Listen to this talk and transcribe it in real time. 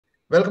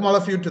Welcome all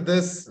of you to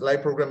this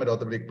live program at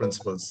Orthopedic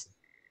Principles.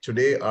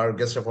 Today, our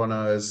guest of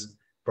honor is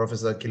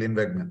Professor Kilian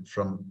Wegmann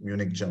from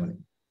Munich, Germany.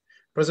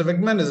 Professor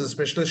Wegmann is a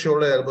specialist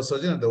shoulder and elbow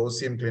surgeon at the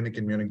OCM clinic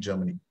in Munich,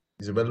 Germany.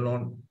 He's a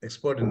well-known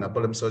expert in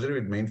upper limb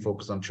surgery with main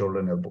focus on shoulder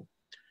and elbow.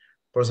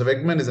 Professor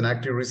Wegmann is an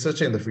active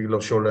researcher in the field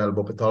of shoulder and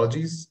elbow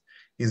pathologies.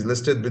 He's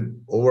listed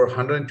with over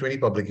 120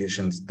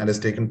 publications and has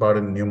taken part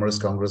in numerous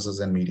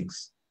congresses and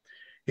meetings.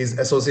 He's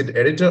associate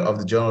editor of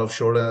the Journal of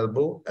Shoulder and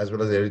Elbow, as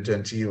well as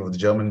editor-in-chief of the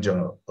German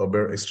journal,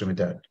 Ober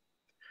Extremitat.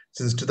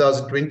 Since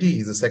 2020,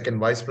 he's the second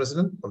vice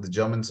president of the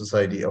German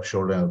Society of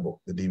Shoulder and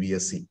Elbow, the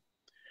DVSC.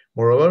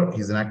 Moreover,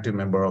 he's an active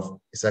member of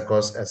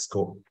ISACOS,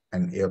 ESCO,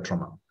 and Air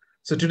Trauma.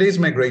 So today is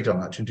my great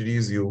honor to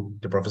introduce you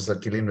to Professor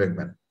Kilian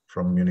Wegmann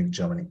from Munich,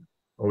 Germany.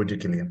 Over to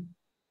you, Kilian.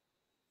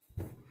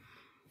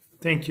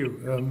 Thank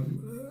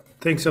you.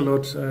 Thanks a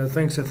lot.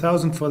 Thanks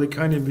 1,000 for the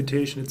kind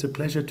invitation. It's a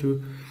pleasure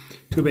to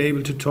be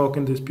able to talk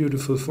in this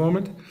beautiful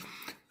format.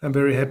 I'm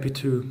very happy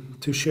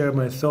to share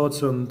my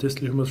thoughts on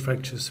distal humerus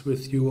fractures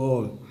with you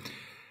all.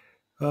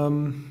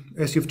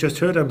 As you've just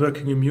heard, I'm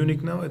working in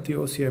Munich now at the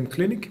OCM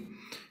clinic.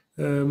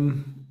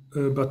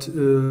 But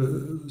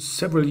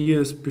several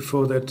years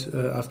before that,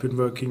 I've been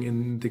working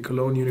in the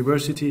Cologne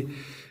University,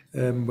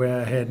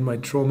 where I had my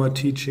trauma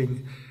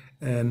teaching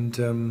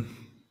and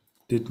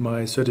did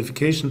my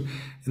certification.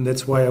 And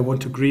that's why I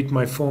want to greet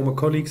my former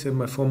colleagues and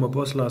my former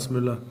boss, Lars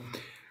Müller,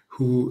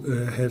 who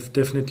have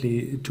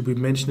definitely to be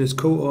mentioned as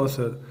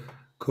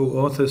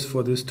co-authors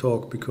for this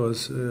talk,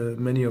 because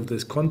many of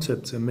these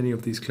concepts and many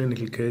of these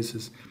clinical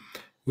cases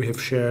we have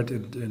shared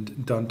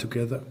and done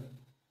together.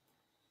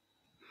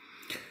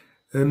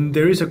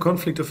 There is a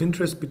conflict of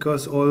interest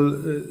because all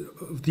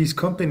of these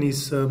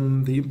companies,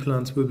 the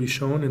implants will be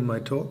shown in my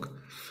talk.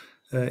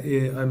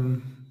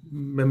 I'm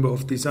member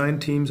of design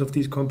teams of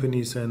these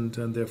companies, and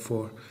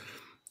therefore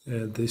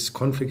this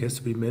conflict has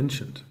to be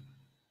mentioned.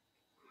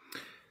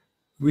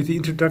 With the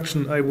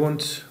introduction, I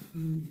want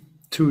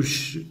to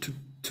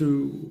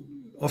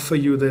offer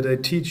you that I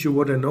teach you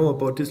what I know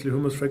about distal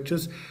humerus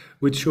fractures,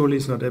 which surely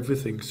is not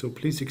everything. So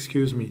please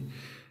excuse me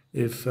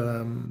if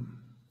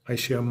I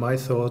share my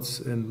thoughts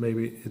and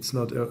maybe it's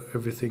not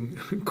everything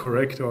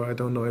correct, or I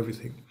don't know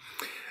everything.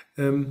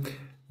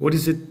 What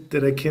is it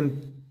that I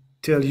can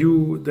tell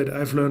you that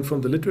I've learned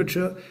from the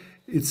literature?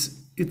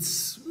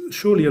 It's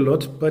surely a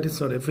lot, but it's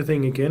not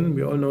everything. Again,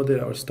 we all know that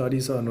our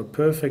studies are not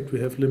perfect.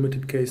 We have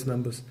limited case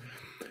numbers.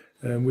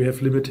 We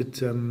have limited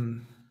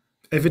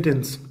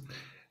evidence,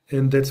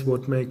 and that's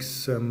what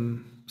makes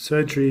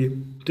surgery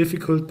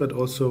difficult, but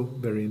also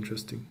very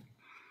interesting.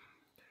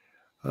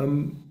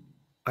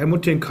 I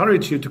want to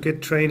encourage you to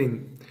get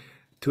training,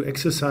 to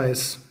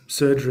exercise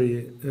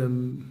surgery,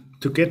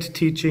 to get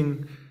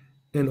teaching,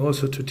 and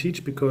also to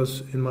teach,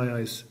 because in my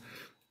eyes,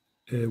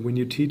 when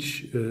you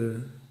teach,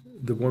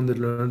 the one that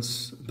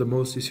learns the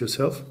most is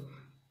yourself.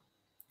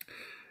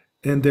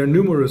 And there are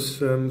numerous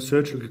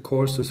surgical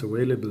courses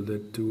available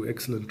that do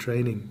excellent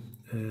training,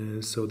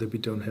 so that we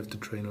don't have to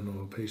train on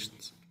our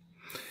patients.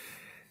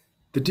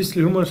 The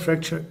distal humerus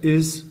fracture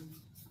is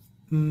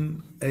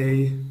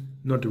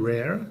not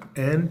rare,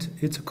 and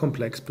it's a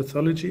complex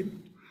pathology.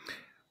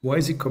 Why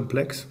is it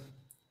complex?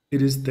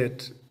 It is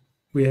that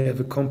we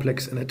have a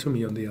complex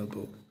anatomy on the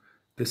elbow.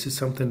 This is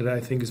something that I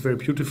think is very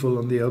beautiful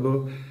on the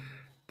elbow,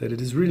 that it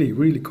is really,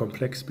 really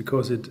complex,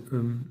 because it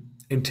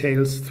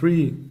entails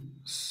three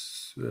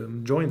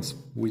joints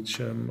which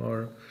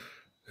are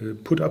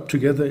put up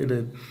together in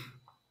an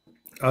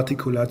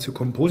articulatio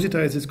composita,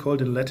 as it's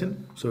called in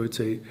Latin. So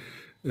it's a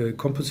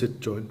composite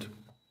joint.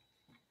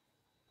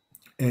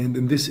 And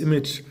in this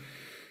image,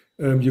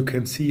 you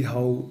can see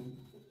how,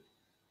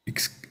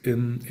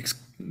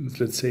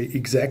 let's say,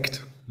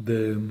 exact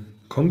the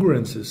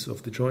congruences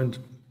of the joint.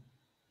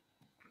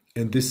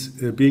 And this,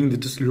 being the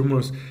distal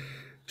humerus,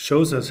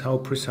 shows us how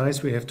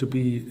precise we have to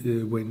be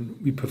when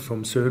we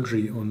perform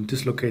surgery on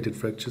dislocated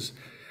fractures,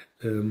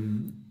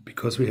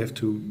 because we have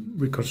to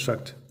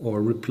reconstruct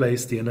or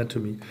replace the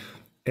anatomy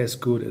as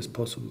good as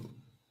possible.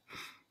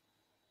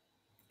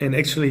 And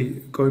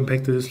actually, going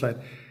back to this slide,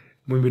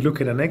 when we look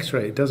at an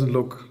X-ray, it doesn't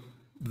look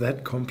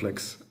that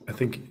complex. I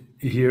think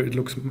here it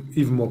looks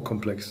even more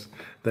complex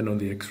than on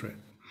the X-ray.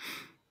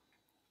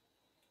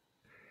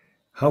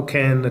 How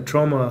can a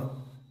trauma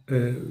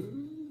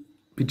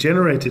be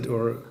generated,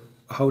 or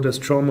how does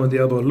trauma on the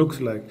elbow look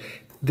like?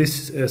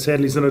 This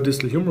sadly is not a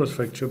distal humerus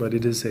fracture, but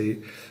it is a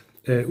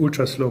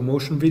ultra slow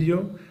motion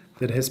video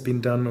that has been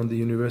done on the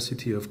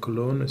University of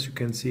Cologne, as you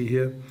can see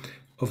here,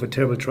 of a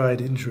terrible triad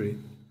injury.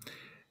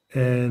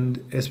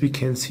 And as we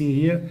can see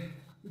here,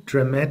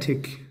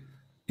 dramatic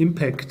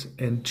impact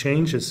and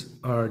changes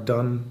are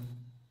done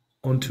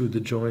onto the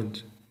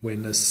joint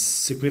when a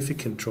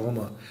significant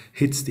trauma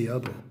hits the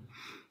elbow.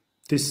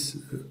 This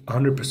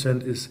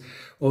 100% is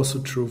also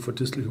true for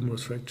distal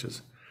humerus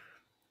fractures.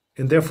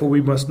 And therefore,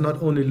 we must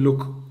not only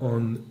look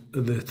on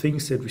the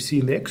things that we see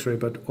in the X-ray,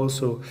 but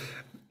also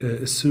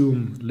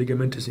assume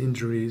ligamentous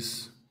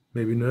injuries,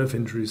 maybe nerve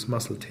injuries,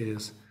 muscle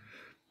tears.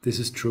 This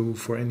is true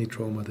for any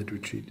trauma that we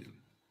treat.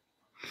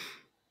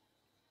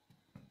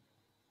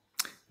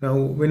 Now,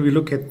 when we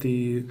look at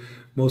the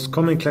most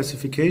common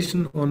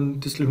classification on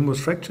distal humerus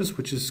fractures,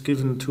 which is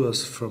given to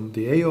us from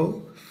the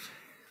AO,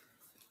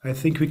 I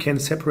think we can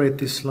separate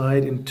this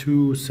slide in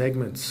two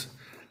segments.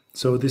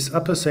 So this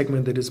upper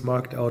segment that is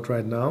marked out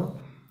right now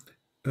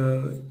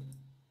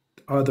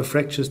are the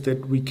fractures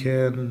that we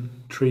can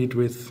treat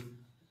with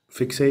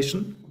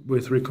fixation,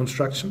 with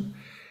reconstruction.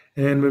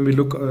 And when we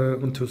look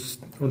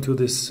onto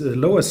this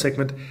lower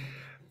segment,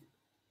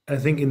 I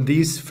think in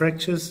these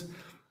fractures,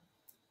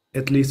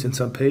 at least in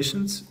some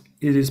patients,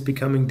 it is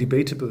becoming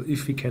debatable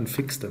if we can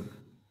fix them.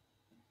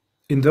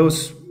 In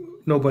those,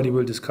 nobody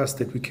will discuss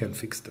that we can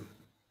fix them.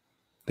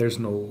 There's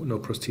no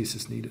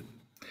prosthesis needed.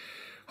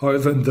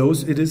 However, in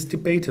those, it is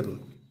debatable.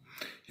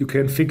 You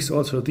can fix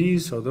also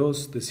these or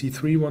those, the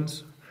C3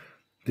 ones.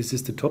 This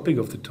is the topic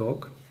of the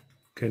talk.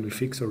 Can we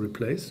fix or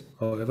replace?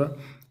 However,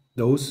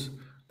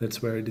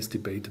 that's where it is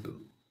debatable.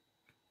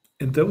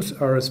 And those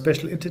are a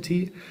special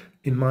entity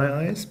in my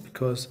eyes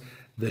because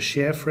the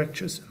shear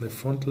fractures in the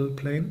frontal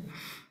plane,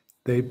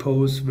 they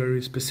pose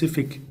very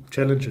specific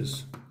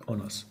challenges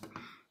on us.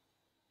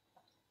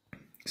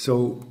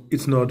 So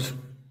it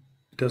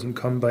doesn't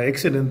come by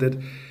accident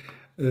that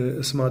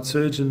a smart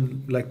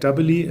surgeon like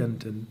Doubly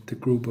and the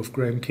group of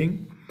Graham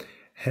King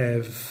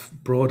have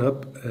brought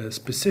up a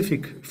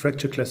specific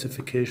fracture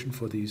classification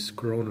for these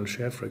coronal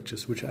shear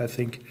fractures, which I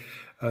think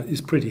is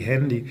pretty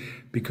handy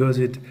because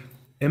it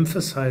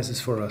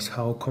emphasizes for us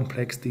how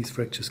complex these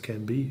fractures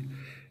can be.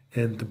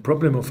 And the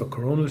problem of a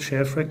coronal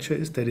shear fracture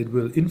is that it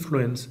will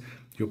influence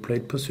your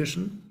plate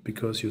position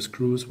because your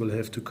screws will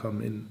have to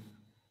come in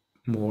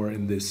more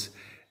in this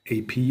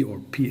AP or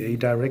PA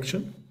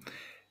direction.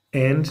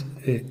 And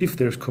if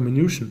there's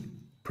comminution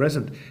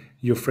present,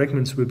 your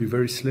fragments will be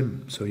very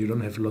slim, so you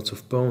don't have lots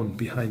of bone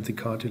behind the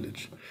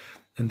cartilage.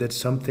 And that's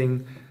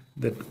something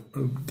that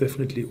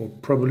definitely, or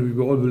probably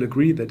we all will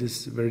agree, that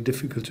is very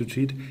difficult to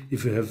treat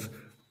if you have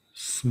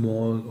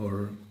small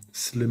or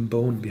slim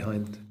bone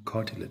behind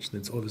cartilage.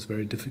 Then it's always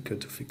very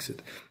difficult to fix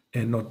it.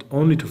 And not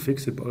only to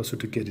fix it, but also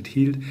to get it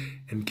healed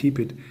and keep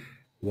it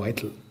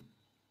vital.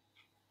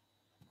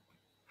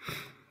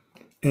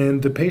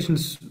 And the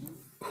patients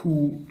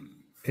who,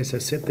 as I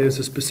said, there's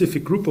a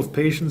specific group of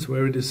patients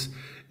where it is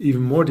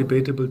even more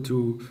debatable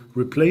to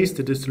replace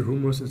the distal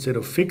humerus instead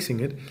of fixing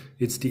it.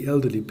 It's the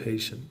elderly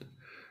patient.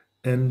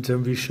 And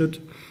we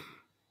should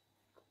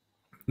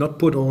not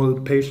put all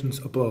patients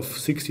above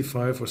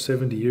 65 or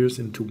 70 years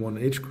into one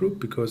age group,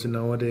 because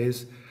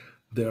nowadays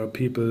there are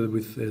people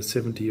with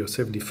 70 or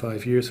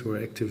 75 years who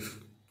are active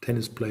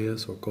tennis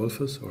players or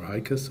golfers or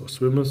hikers or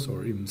swimmers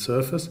or even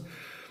surfers.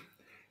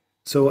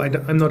 So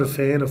I'm not a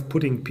fan of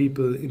putting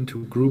people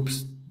into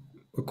groups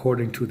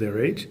according to their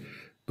age.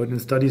 But in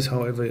studies,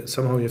 however,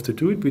 somehow you have to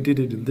do it. We did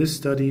it in this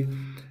study.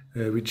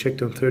 We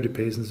checked on 30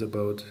 patients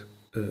above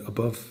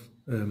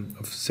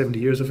of 70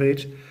 years of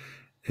age.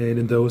 And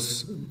in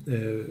those,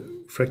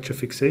 fracture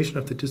fixation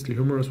of the distal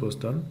humerus was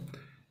done.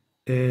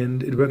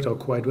 And it worked out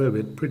quite well. We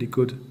had pretty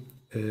good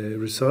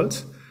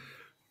results.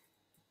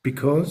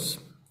 Because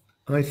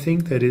I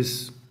think that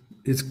it's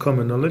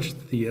common knowledge,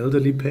 the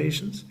elderly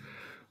patients,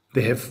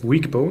 they have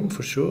weak bone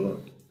for sure.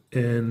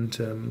 And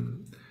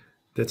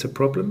that's a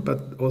problem,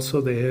 but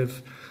also they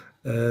have,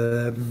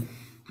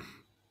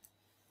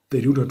 they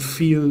do not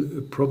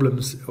feel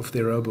problems of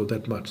their elbow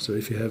that much. So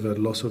if you have a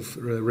loss of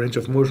range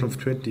of motion of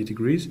 20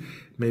 degrees,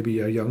 maybe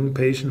a young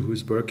patient who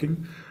is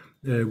working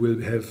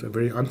will have a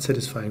very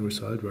unsatisfying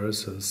result,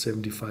 whereas a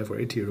 75 or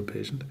 80-year-old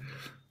patient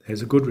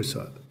has a good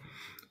result.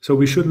 So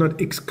we should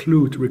not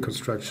exclude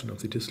reconstruction of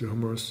the distal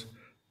humerus,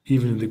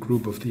 even in the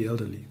group of the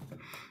elderly.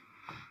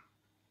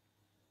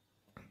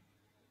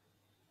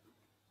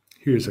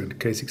 Here's a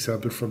case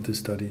example from this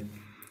study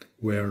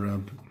where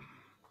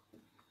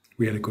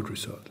we had a good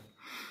result.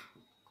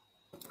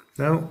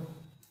 Now,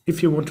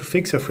 if you want to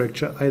fix a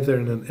fracture, either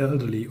in an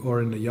elderly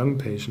or in a young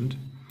patient,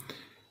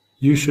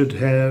 you should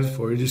have,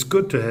 or it is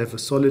good to have, a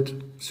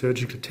solid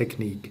surgical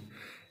technique.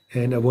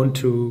 And I want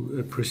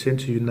to present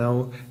to you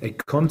now a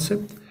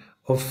concept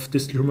of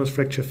distal humerus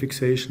fracture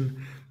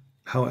fixation,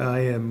 how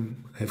I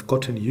have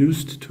gotten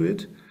used to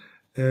it.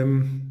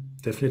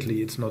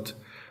 Definitely it's not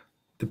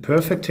the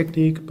perfect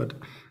technique, but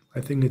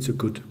I think it's a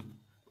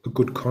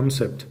good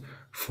concept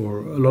for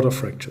a lot of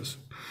fractures.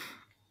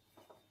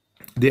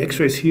 The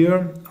x-rays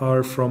here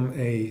are from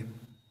a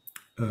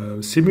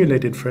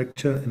simulated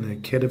fracture in a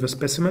cadaver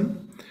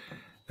specimen.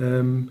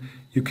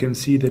 You can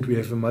see that we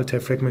have a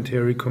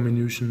multifragmentary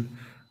comminution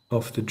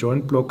of the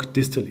joint block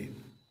distally.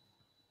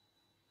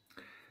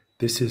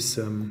 This is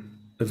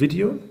a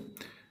video,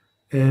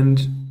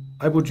 and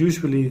I would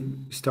usually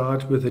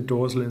start with a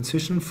dorsal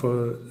incision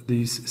for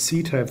these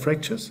C-type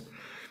fractures,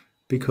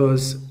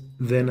 because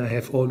then I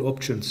have all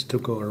options to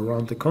go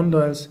around the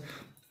condyles.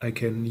 I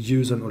can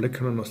use an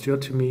olecranon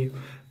osteotomy.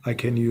 I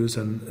can use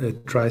a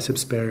tricep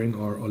sparing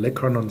or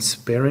olecranon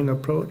sparing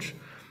approach.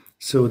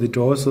 So the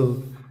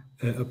dorsal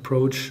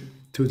approach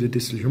to the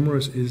distal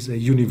humerus is a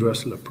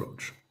universal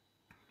approach.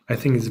 I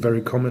think it's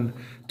very common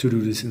to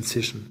do this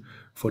incision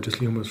for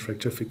distal humerus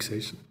fracture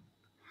fixation.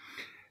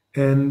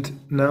 And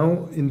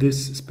now in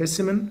this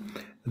specimen,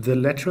 the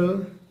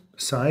lateral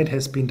side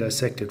has been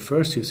dissected.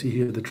 First, you see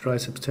here the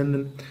triceps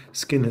tendon,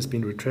 skin has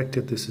been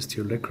retracted. This is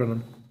the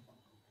olecranon.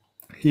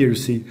 Here you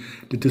see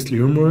the distal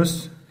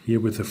humerus, here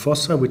with the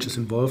fossa, which is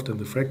involved in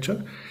the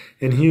fracture.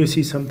 And here you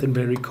see something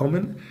very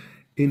common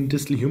in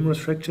distal humerus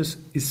fractures,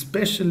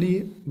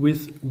 especially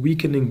with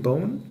weakening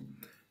bone.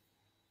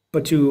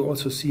 But you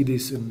also see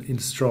this in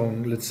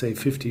strong, let's say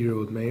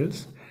 50-year-old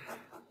males.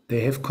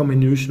 They have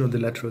comminution on the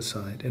lateral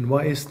side. And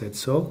why is that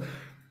so?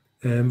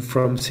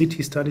 From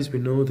CT studies, we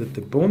know that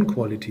the bone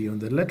quality on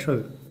the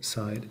lateral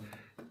side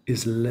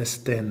is less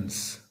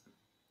dense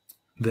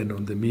than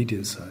on the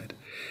medial side.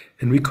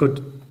 And we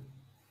could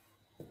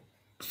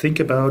think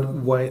about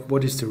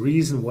what is the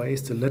reason, why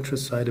is the lateral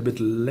side a bit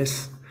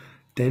less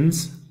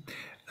dense?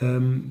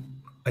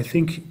 I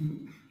think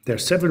there are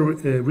several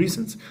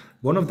reasons.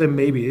 One of them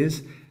maybe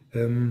is,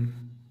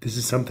 this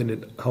is something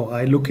that how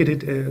I look at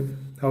it,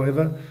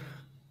 however,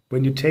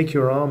 when you take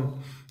your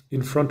arm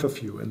in front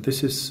of you, and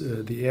this is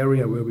the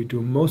area where we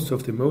do most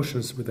of the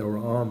motions with our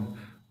arm,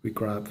 we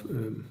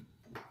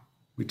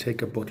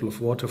take a bottle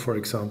of water, for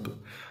example,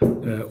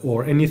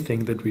 or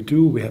anything that we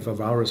do, we have a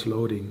varus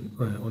loading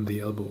on the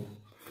elbow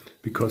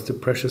because the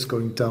pressure is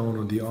going down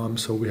on the arm,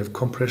 so we have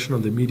compression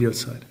on the medial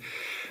side.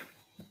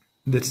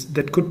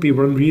 That could be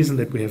one reason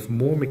that we have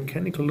more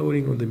mechanical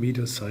loading on the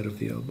medial side of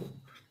the elbow.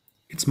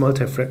 It's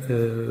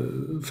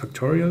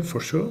multifactorial for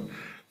sure,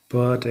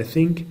 but I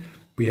think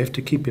we have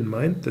to keep in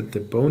mind that the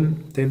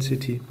bone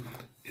density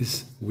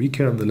is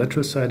weaker on the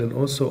lateral side, and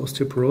also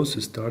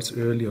osteoporosis starts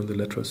early on the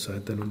lateral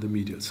side than on the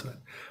medial side.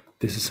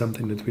 This is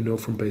something that we know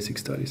from basic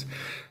studies.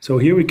 So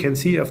here we can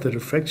see after the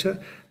fracture,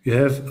 you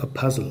have a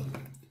puzzle.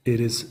 It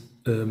is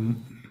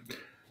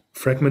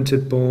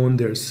fragmented bone,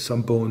 there's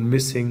some bone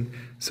missing,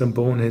 some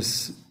bone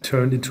has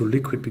turned into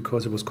liquid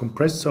because it was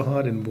compressed so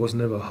hard and was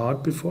never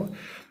hard before.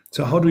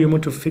 So how do you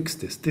want to fix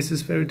this? This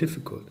is very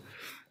difficult.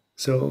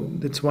 So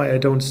that's why I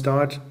don't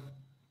start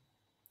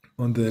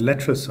on the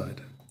lateral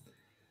side.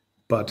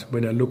 But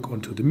when I look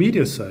onto the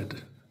medial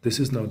side, this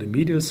is now the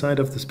medial side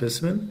of the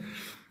specimen.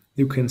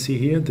 You can see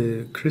here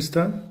the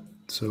crista,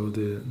 so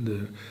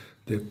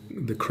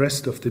the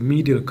crest of the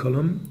medial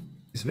column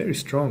is very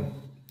strong.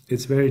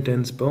 It's very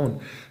dense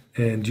bone,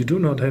 and you do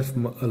not have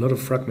a lot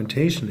of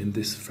fragmentation in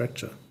this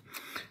fracture.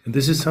 And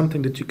this is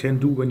something that you can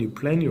do when you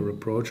plan your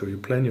approach or you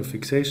plan your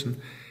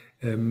fixation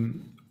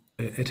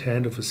at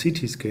hand of a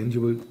CT scan.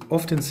 You will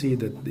often see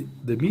that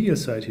the medial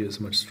side here is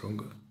much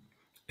stronger,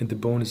 and the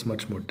bone is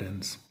much more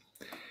dense.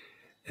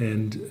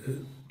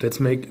 And that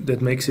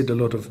makes it a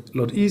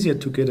lot easier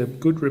to get a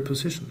good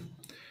reposition.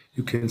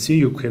 You can see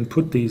you can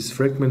put these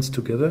fragments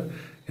together,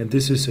 and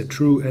this is a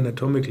true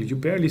anatomical. You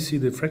barely see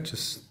the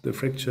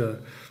fracture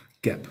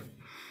gap.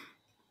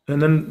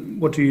 And then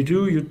what do?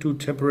 You do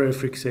temporary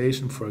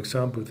fixation, for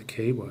example, with the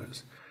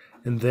K-wires.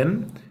 And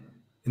then,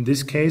 in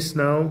this case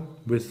now,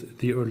 with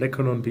the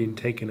olecranon being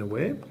taken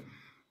away,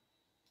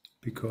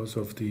 because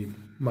of the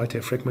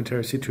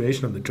multifragmentary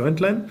situation on the joint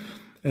line,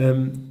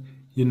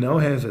 you now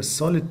have a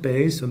solid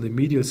base on the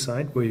medial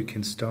side where you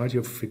can start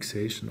your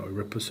fixation or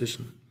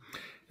reposition.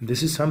 And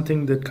this is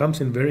something that comes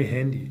in very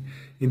handy.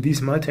 In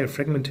these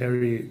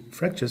multifragmentary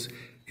fractures,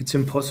 it's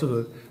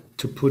impossible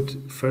to put,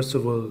 first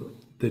of all,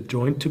 the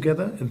joint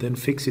together and then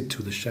fix it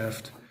to the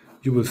shaft.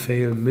 You will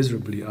fail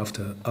miserably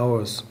after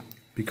hours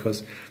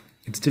because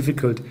it's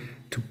difficult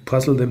to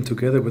puzzle them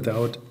together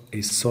without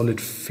a solid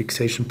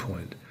fixation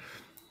point.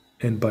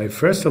 And by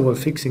first of all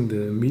fixing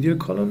the medial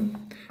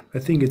column, I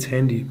think it's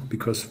handy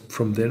because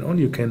from then on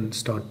you can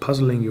start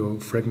puzzling your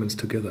fragments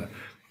together.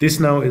 This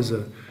now is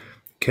a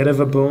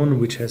cadaver bone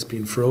which has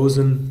been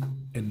frozen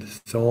and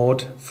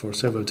thawed for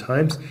several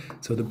times,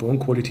 so the bone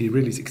quality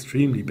really is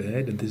extremely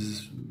bad, and this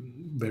is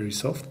very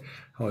soft.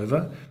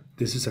 However,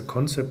 this is a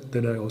concept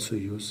that I also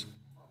use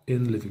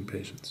in living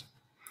patients.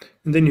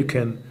 And then you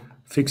can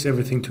fix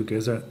everything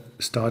together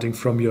starting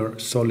from your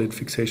solid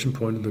fixation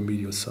point on the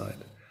medial side.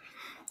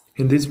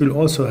 And this will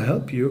also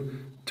help you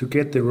to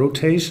get the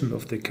rotation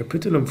of the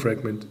capitulum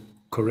fragment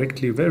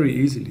correctly very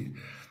easily.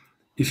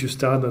 If you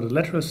start on the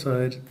lateral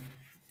side,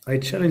 I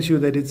challenge you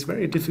that it's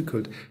very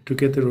difficult to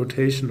get the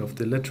rotation of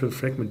the lateral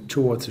fragment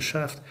towards the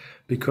shaft,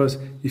 because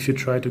if you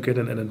try to get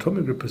an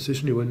anatomical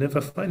position, you will never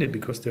find it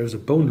because there's a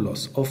bone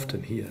loss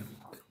often here.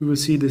 We will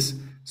see this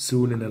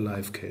soon in a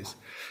live case.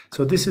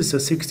 So this is a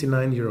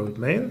 69-year-old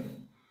male.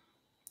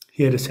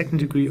 He had a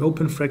second-degree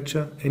open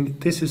fracture, and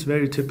this is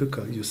very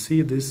typical. You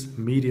see this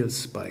medial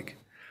spike.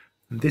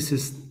 And this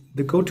is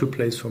the go-to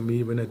place for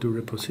me when I do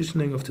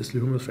repositioning of distal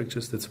humerus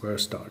fractures. That's where I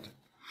start.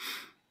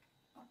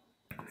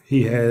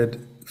 He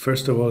had,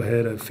 first of all,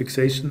 had a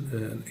fixation,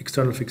 an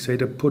external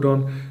fixator put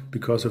on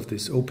because of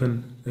this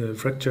open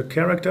fracture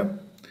character.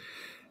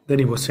 Then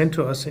he was sent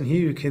to us, and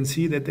here you can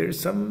see that there is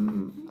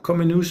some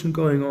comminution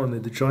going on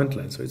in the joint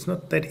line. So it's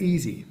not that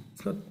easy.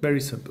 It's not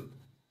very simple.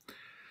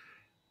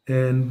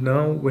 And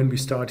now when we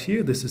start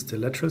here, this is the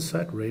lateral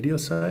side, radial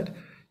side.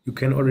 You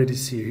can already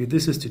see here,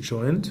 this is the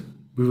joint.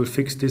 We will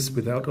fix this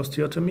without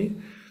osteotomy.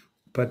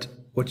 But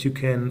what you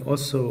can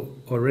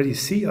also already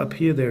see up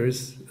here, there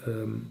is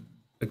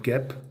a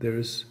gap, there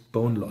is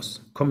bone loss,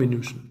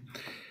 comminution.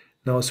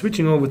 Now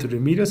switching over to the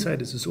medial side,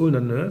 this is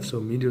ulnar nerve, so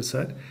medial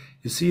side,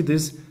 you see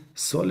this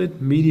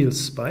solid medial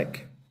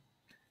spike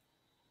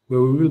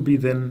where we will be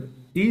then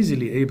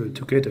easily able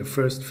to get a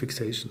first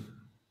fixation.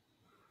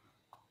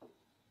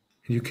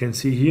 And you can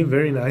see here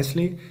very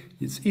nicely,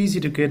 it's easy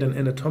to get an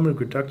anatomic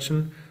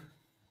reduction,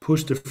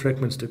 push the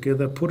fragments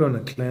together, put on a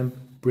clamp,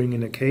 bring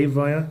in a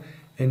K-wire,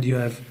 and you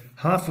have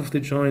half of the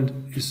joint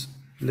is,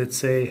 let's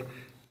say,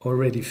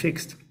 already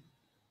fixed.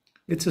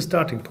 It's a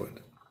starting point.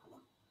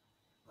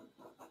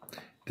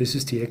 This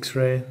is the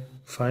X-ray,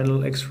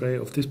 final X-ray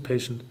of this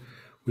patient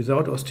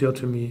without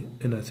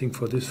osteotomy, and I think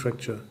for this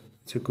fracture,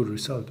 it's a good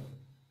result.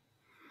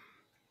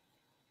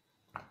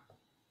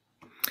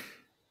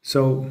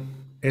 So,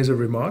 as a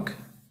remark,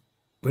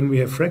 when we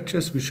have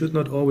fractures, we should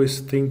not always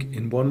think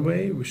in one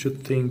way, we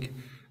should think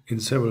in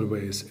several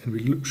ways. And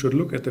we should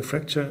look at the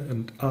fracture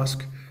and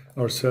ask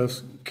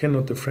ourselves,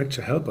 cannot the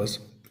fracture help us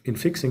in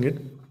fixing it?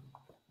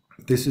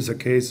 This is a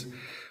case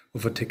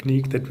of a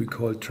technique that we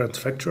call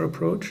transfracture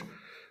approach,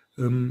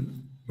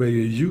 where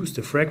you use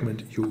the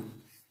fragment, you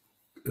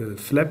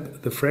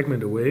flap the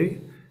fragment away,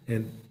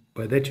 and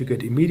by that you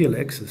get immediate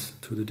access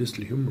to the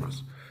distal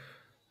humerus.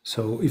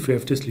 So if we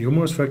have distal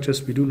humerus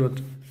fractures, we do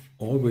not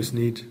always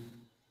need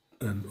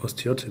an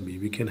osteotomy.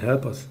 We can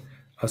help us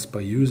by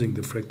using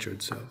the fracture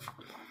itself.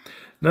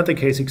 Another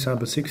case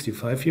example,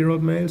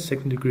 65-year-old male,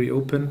 second degree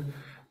open,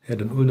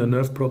 had an ulnar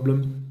nerve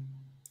problem,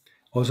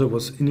 also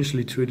was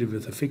initially treated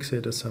with a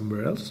fixator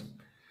somewhere else.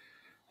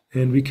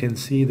 And we can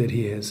see that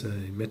he has a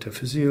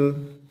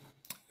metaphyseal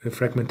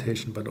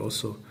fragmentation, but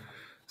also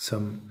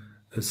some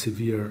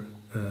severe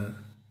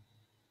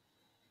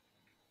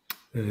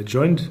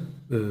joint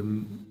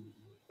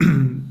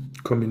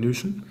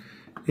comminution.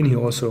 And he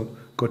also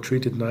got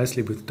treated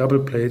nicely with double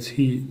plates.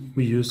 We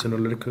used an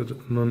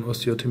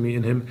non-osteotomy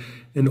in him.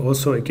 And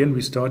also, again,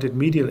 we started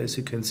medial. As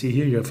you can see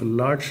here, you have a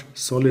large,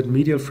 solid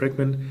medial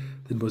fragment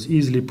that was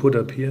easily put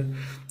up here,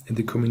 and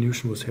the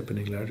comminution was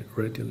happening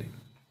radially.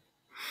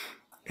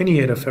 And he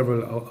had a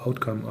favorable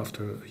outcome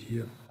after a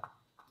year.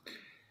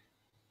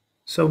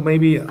 So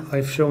maybe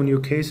I've shown you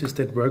cases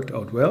that worked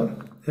out well.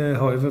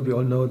 However, we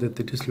all know that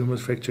the distal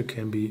humerus fracture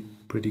can be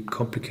pretty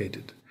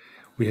complicated.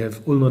 We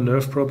have ulnar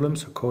nerve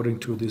problems, according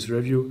to this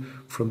review,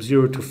 from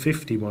 0 to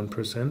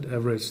 51%,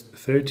 average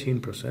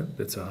 13%.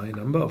 That's a high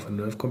number of a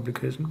nerve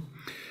complication.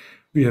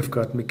 We have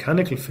got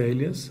mechanical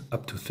failures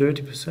up to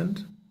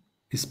 30%,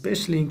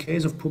 especially in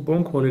case of poor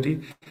bone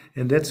quality.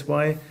 And that's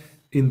why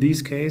in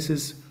these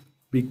cases,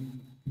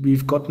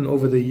 we've gotten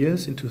over the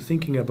years into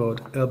thinking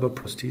about elbow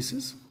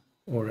prosthesis,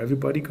 or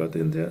everybody got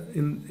in there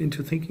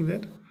into thinking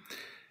that.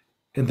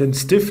 And then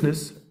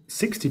stiffness,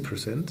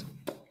 60%.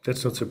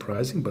 That's not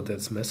surprising, but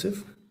that's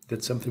massive.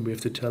 That's something we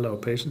have to tell our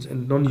patients.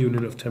 And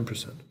non-union of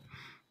 10%.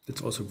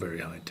 That's also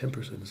very high.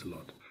 10% is a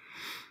lot.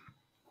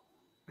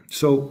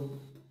 So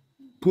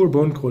poor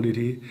bone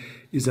quality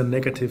is a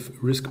negative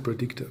risk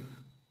predictor.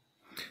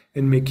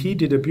 And McKee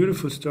did a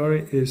beautiful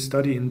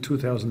study in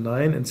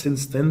 2009, and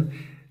since then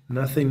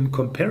nothing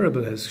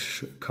comparable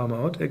has come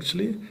out,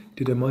 actually.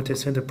 Did a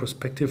multi-center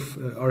prospective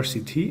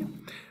RCT,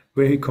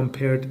 where he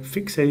compared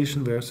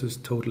fixation versus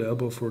total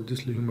elbow for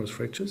distal humerus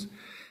fractures.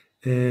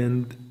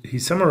 And he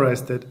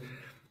summarized that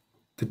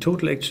the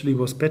total actually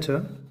was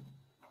better,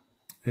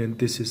 and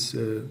this is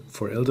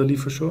for elderly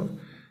for sure,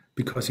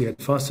 because he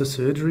had faster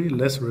surgery,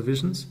 less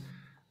revisions,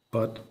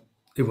 but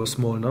it was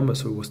small numbers,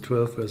 so it was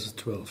 12 versus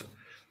 12.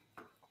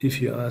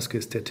 If you ask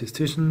a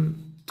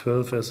statistician,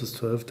 12 versus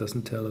 12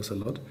 doesn't tell us a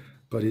lot,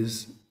 but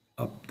is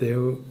up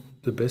there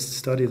the best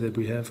study that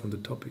we have on the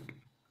topic.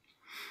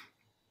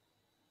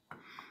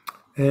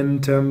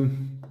 And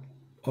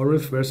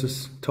ORIF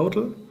versus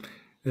total,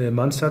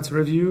 Mansard's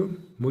review,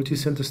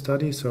 multi-center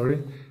study,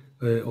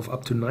 of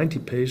up to 90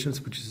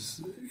 patients, which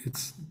is,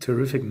 it's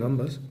terrific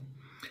numbers.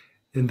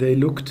 And they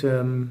looked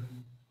into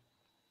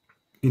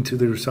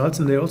the results,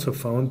 and they also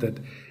found that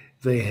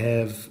they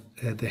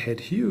had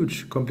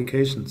huge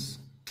complications,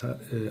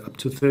 up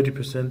to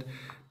 30%,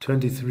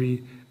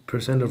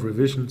 23% of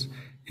revisions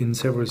in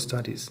several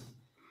studies.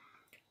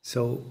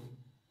 So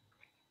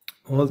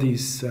all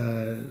these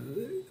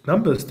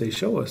numbers, they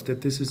show us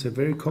that this is a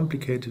very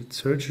complicated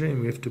surgery,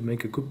 and we have to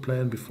make a good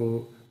plan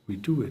before we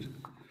do it.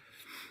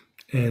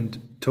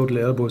 And total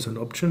elbow is an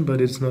option,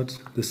 but it's not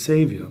the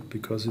savior,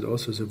 because it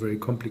also is a very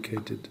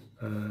complicated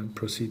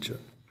procedure.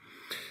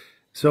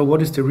 So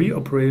what is the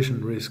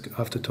reoperation risk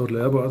after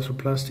total elbow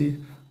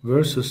arthroplasty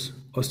versus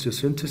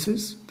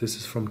osteosynthesis? This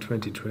is from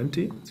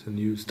 2020, it's a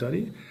new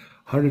study.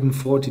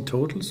 140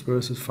 totals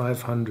versus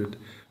 500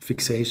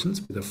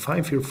 fixations with a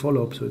 5-year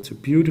follow-up, so it's a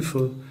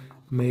beautiful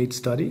made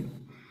study.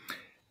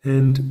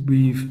 And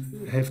we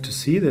have to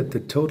see that the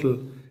total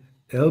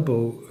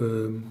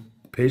elbow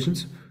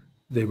patients,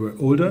 they were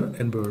older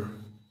and were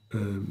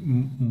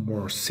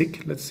more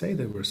sick, let's say.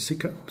 They were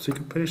sicker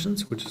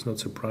patients, which is not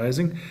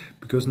surprising,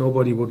 because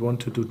nobody would want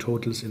to do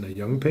totals in a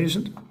young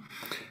patient.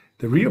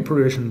 The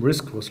reoperation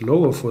risk was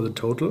lower for the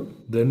total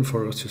than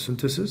for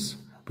osteosynthesis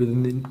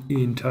within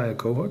the entire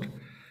cohort.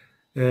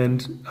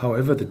 And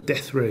however, the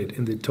death rate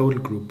in the total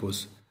group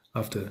was,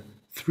 after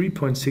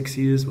 3.6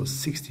 years, was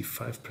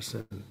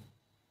 65%.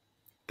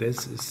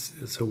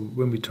 So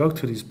when we talk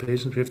to these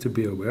patients, we have to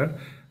be aware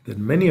that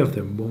many of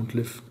them won't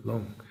live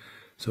long.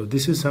 So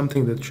this is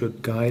something that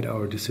should guide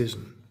our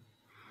decision.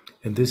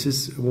 And this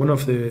is one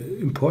of the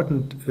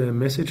important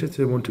messages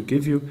I want to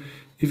give you.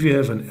 If you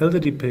have an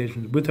elderly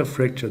patient with a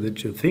fracture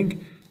that you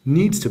think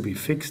needs to be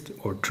fixed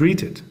or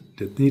treated,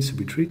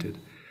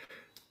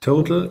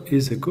 total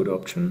is a good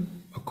option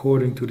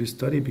according to this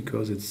study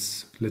because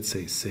it's, let's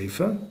say,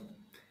 safer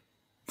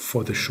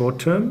for the short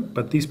term,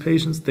 but these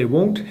patients, they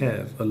won't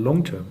have a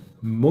long term.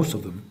 Most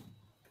of them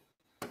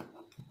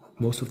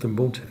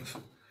won't have.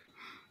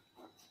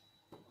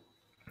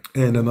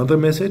 And another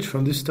message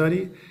from this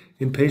study,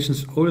 in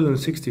patients older than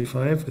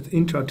 65 with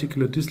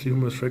intra-articular distal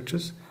humerus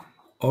fractures,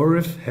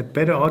 ORIF had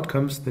better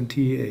outcomes than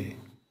TEA.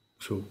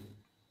 So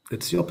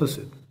that's the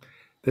opposite.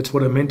 That's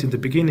what I meant in the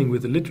beginning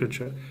with the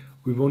literature.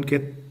 We won't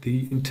get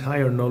the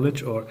entire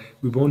knowledge, or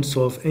we won't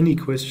solve any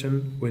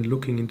question when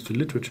looking into the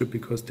literature,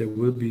 because there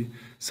will be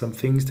some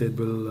things that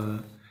will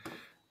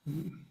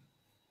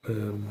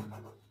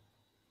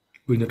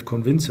not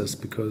convince us,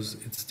 because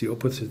it's the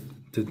opposite.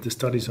 The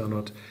studies are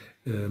not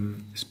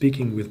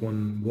speaking with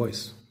one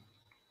voice.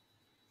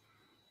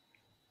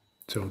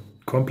 So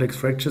complex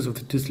fractures of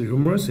the distal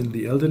humerus in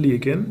the elderly,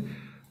 again,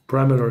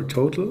 primary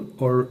total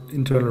or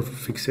internal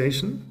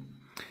fixation,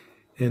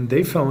 and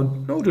they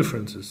found no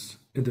differences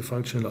in the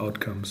functional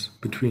outcomes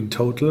between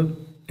total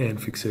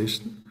and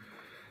fixation.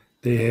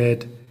 They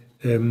had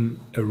a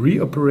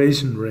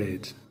reoperation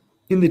rate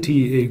in the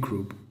TEA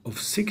group of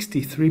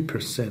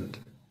 63%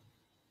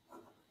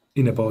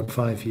 in about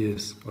 5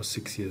 years or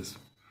 6 years.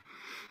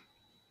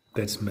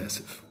 That's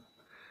massive.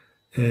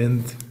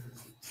 And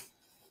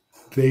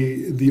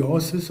the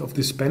authors of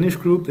the Spanish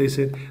group, they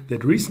said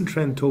that recent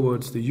trend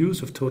towards the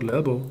use of total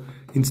elbow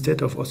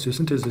instead of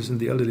osteosynthesis in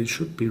the elderly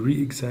should be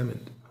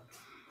re-examined.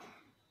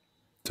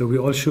 So we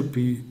all should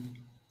be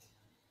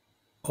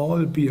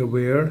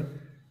aware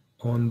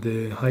on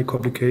the high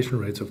complication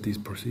rates of these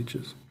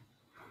procedures.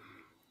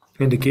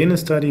 And again, a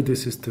study,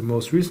 this is the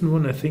most recent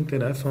one I think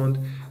that I found,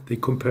 they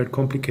compared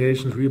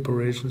complications,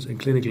 reoperations, and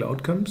clinical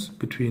outcomes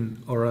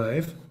between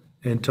RIF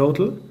and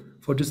total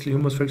for distal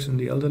humerus fractures in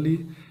the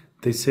elderly.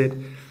 They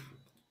said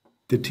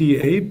the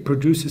TEA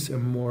produces a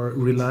more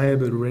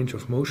reliable range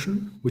of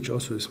motion, which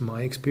also is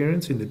my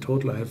experience. In the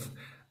total, I have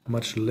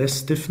much less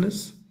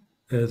stiffness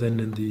than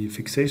in the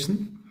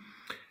fixation.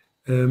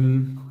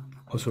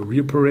 Also,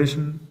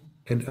 reoperation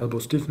and elbow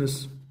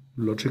stiffness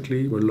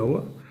logically were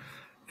lower,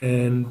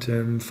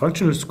 and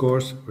functional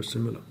scores were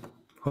similar.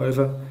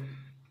 However,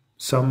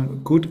 some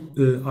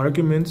good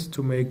arguments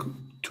to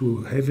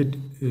have it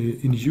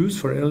in use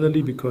for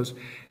elderly, because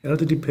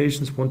elderly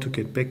patients want to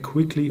get back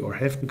quickly or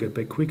have to get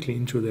back quickly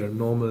into their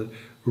normal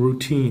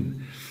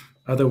routine.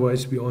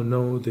 Otherwise, we all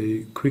know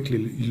they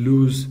quickly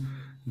lose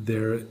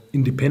their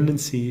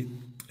independency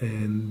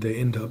and they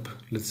end up,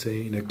 let's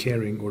say, in a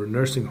caring or a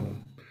nursing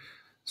home.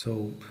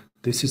 So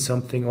this is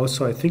something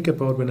also I think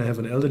about when I have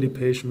an elderly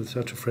patient with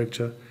such a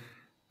fracture.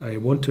 I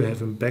want to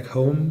have him back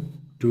home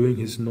doing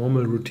his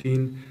normal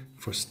routine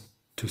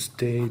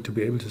to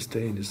be able to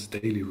stay in his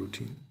daily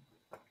routine.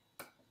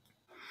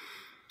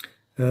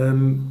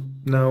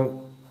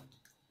 Now,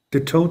 the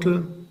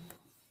total,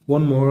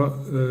 one more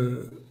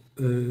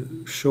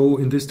show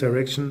in this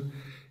direction.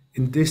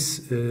 In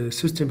this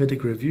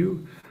systematic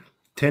review,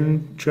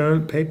 10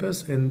 journal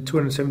papers and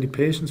 270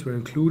 patients were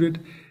included,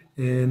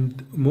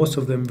 and most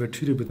of them were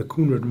treated with a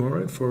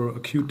Kuhn-Reed-Moray for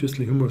acute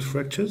distal humerus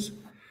fractures.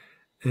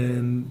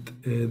 And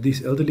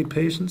these elderly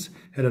patients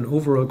had an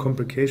overall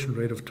complication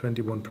rate of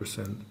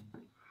 21%.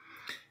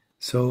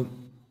 So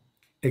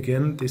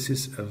again, this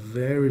is a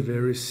very,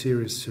 very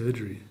serious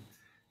surgery.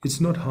 It's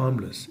not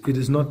harmless. It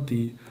is not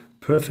the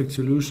perfect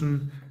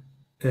solution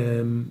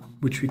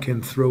which we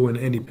can throw in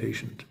any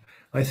patient.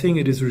 I think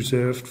it is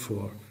reserved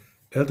for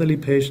elderly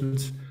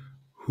patients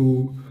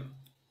who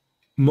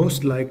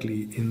most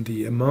likely, in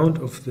the amount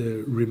of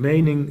the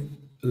remaining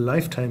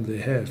lifetime they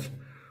have,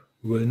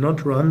 will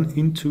not run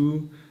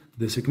into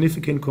the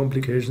significant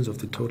complications of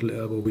the total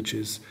elbow, which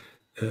is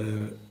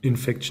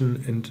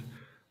infection and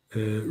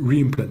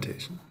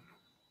reimplantation.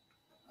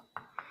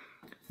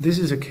 This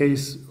is a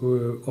case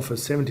of a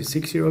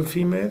 76-year-old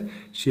female.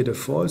 She had a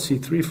false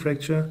C3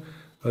 fracture,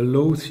 a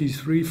low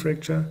C3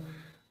 fracture.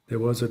 There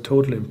was a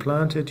total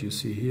implanted. You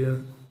see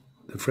here,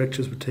 the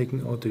fractures were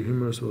taken out, the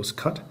humerus was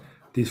cut.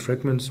 These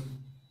fragments,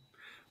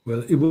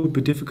 well, it would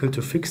be difficult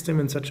to fix them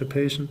in such a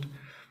patient.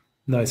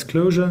 Nice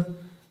closure,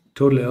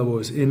 total elbow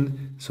is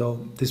in.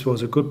 So this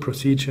was a good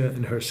procedure,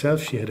 and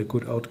herself, she had a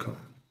good outcome.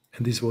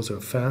 And this was a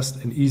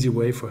fast and easy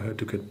way for her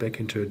to get back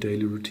into her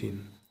daily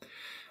routine.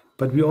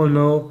 But we all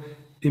know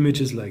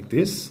images like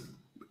this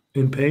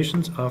in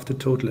patients after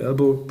total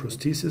elbow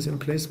prosthesis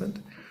emplacement.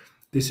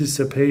 This is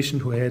a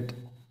patient who had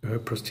her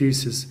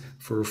prosthesis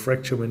for a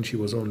fracture when she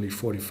was only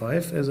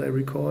 45, as I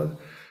recall.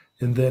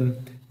 And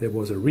then there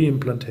was a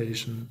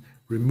reimplantation,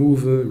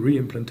 removal,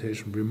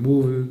 reimplantation,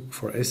 removal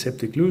for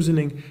aseptic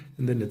loosening.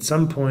 And then at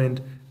some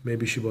point,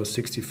 maybe she was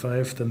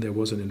 65, then there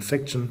was an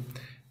infection,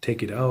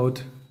 take it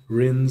out,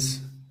 rinse,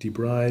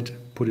 debride,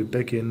 put it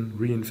back in,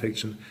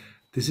 reinfection.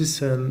 This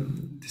is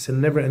a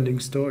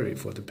never-ending story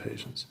for the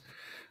patients.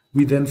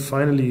 We then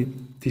finally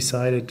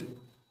decided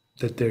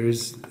that there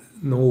is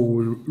no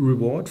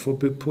reward for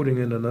putting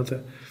in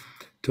another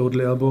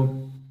total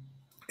elbow.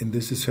 And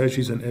this is her,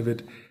 she's an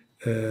avid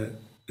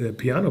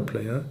piano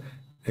player.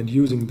 And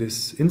using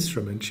this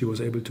instrument, she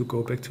was able to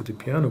go back to the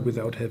piano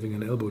without having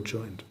an elbow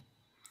joint.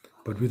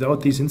 But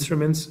without these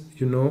instruments,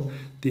 you know,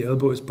 the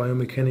elbow is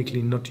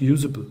biomechanically not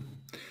usable.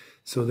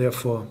 So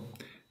therefore,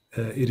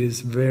 it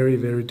is very,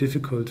 very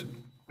difficult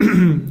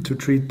to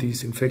treat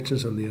these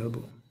infections on the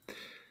elbow.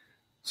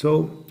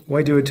 So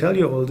why do I tell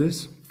you all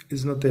this?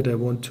 It's not that I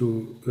want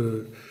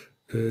to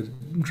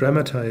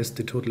dramatize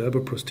the total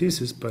elbow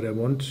prosthesis, but I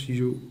want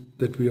you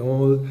that we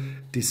all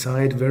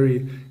decide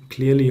very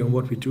clearly on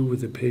what we do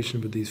with the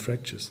patient with these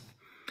fractures.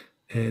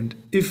 And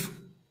if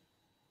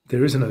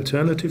there is an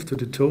alternative to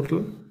the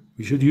total,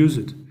 we should use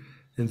it.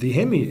 And the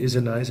hemi is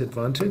a nice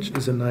advantage,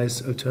 is a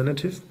nice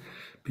alternative,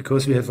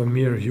 because we have a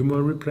mere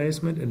humeral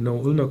replacement and no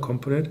ulnar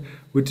component,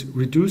 which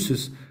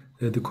reduces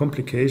the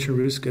complication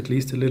risk at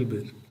least a little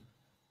bit.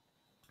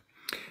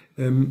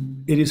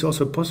 It is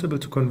also possible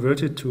to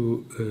convert it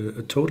to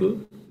a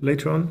total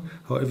later on.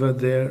 However,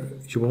 there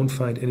you won't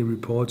find any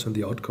reports on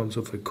the outcomes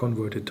of a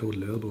converted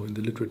total elbow in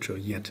the literature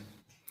yet.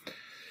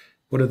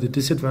 What are the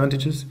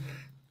disadvantages?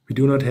 We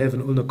do not have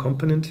an ulnar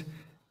component,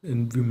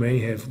 and we may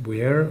have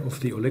wear of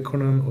the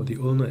olecranon or the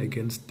ulna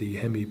against the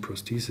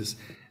hemiprosthesis.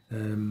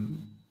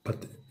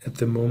 But at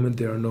the moment,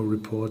 there are no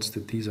reports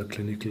that these are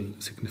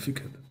clinically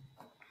significant.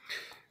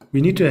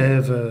 We need to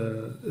have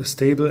a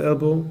stable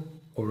elbow,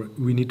 or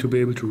we need to be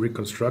able to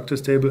reconstruct a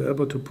stable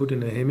elbow to put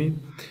in a hemi.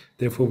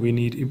 Therefore, we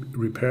need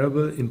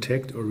repairable,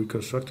 intact, or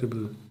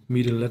reconstructible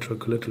medial lateral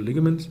collateral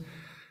ligaments.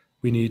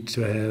 We need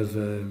to have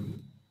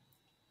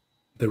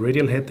the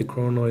radial head, the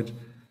coronoid,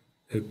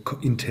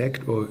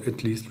 intact or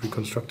at least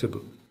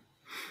reconstructible.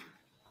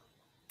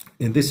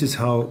 And this is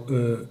how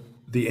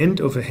the end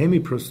of a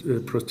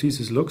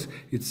hemiprosthesis looks.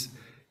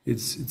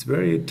 It's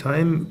very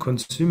time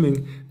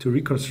consuming to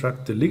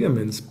reconstruct the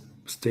ligaments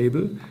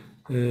stable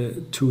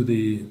to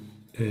the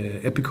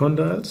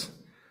epicondyles.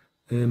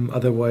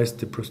 Otherwise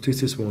the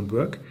prosthesis won't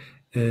work.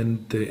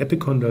 And the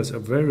epicondyles are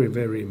very,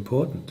 very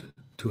important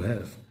to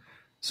have.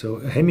 So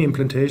a hemi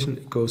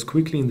implantation goes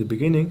quickly in the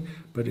beginning,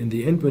 but in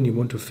the end, when you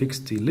want to fix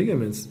the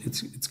ligaments,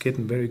 it's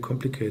getting very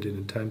complicated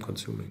and time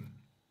consuming.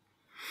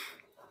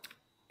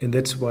 And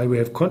that's why we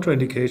have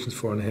contraindications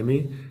for an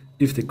hemi.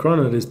 If the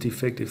coronoid is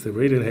defect, if the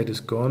radial head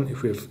is gone,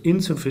 if we have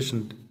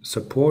insufficient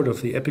support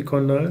of the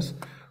epicondyles,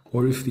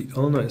 or if the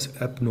ulna is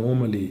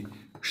abnormally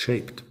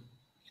shaped.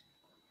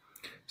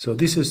 So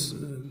this is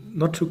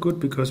not too good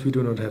because we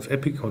do not have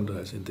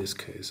epicondyles in this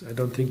case. I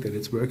don't think that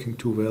it's working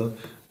too well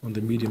on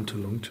the medium to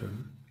long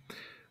term.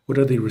 What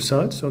are the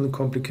results on the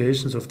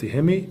complications of the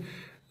hemi?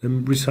 The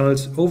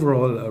results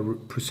overall are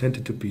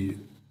presented to be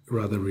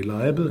rather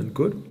reliable and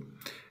good,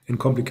 and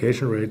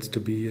complication rates to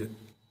be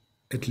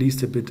at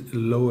least a bit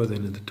lower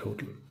than in the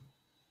total.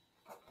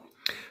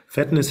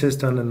 Fatness has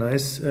done a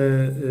nice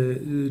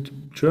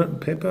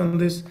paper on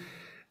this.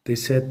 They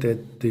said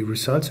that the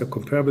results are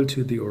comparable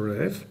to the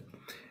ORF.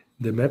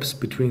 The maps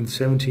between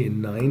 70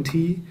 and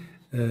 90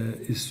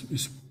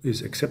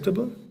 is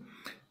acceptable.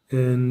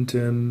 And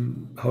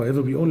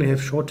however, we only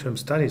have short-term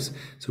studies,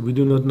 so we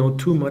do not know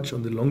too much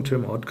on the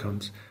long-term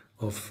outcomes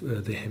of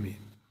the hemi.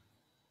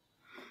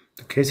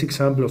 The case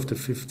example of a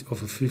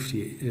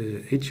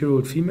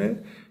 58-year-old female,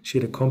 she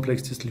had a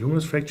complex distal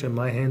humerus fracture in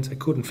my hands. I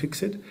couldn't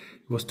fix it.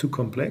 It was too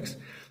complex.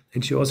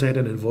 And she also had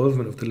an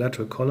involvement of the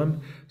lateral column.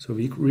 So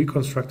we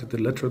reconstructed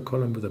the lateral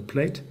column with a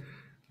plate.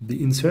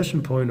 The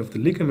insertion point of the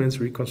ligaments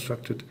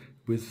reconstructed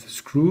with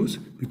screws,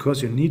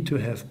 because you need to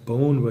have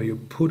bone where you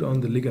put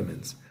on the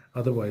ligaments.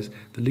 Otherwise,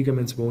 the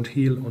ligaments won't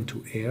heal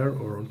onto air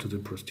or onto the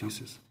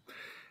prosthesis.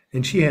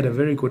 And she had a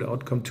very good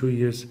outcome 2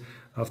 years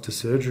after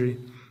surgery,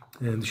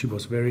 and she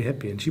was very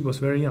happy. And she was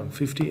very young,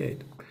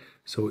 58.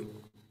 So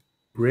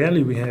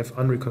rarely we have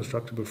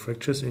unreconstructible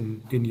fractures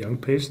in young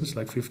patients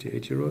like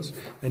 58-year-olds.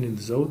 And in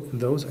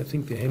those, I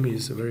think the hemi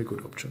is a very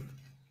good option.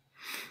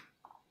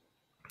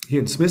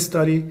 Here in Smith's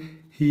study,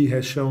 he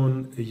has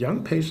shown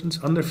young patients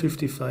under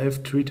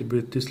 55 treated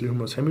with distal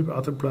humerus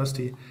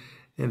hemiarthroplasty,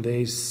 and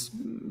they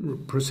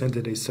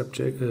presented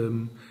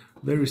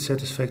very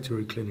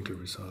satisfactory clinical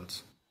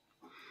results.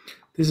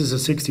 This is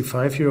a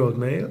 65-year-old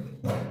male.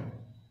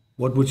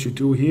 What would you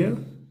do here?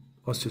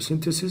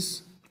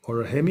 Osteosynthesis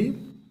or a hemi?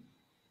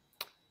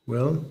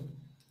 Well,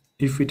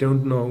 if we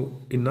don't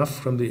know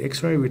enough from the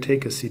X-ray, we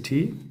take a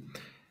CT.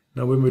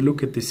 Now, when we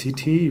look at the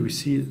CT, we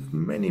see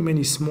many,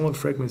 many small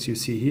fragments you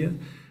see here.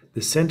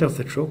 The center of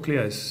the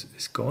trochlea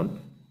is gone,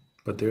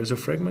 but there is a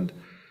fragment.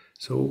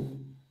 So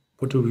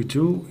what do we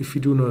do if we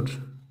do not?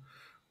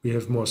 We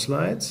have more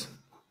slides.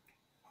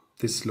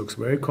 This looks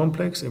very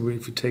complex. And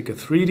if we take a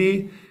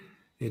 3D,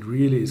 It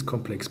really is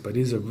complex, but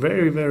he's a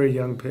very, very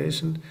young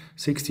patient,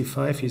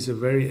 65. He's a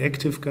very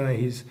active guy.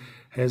 He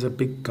has a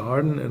big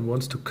garden and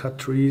wants to cut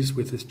trees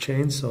with his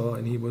chainsaw,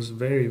 and he was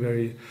very,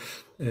 very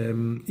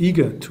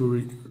eager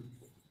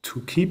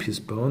to keep his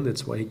bone.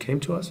 That's why he came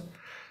to us.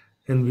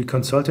 And we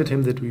consulted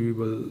him that we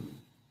will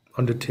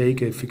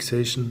undertake a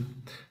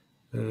fixation.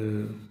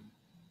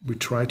 We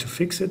tried to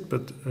fix it,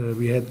 but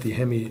we had the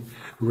hemi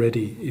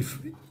ready if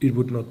it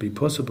would not be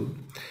possible.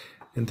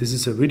 And this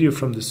is a video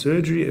from the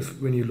surgery.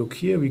 When you look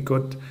here, we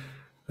got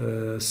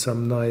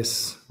some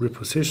nice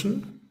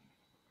reposition,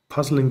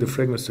 puzzling the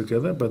fragments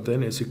together, but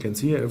then as you can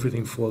see,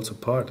 everything falls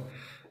apart.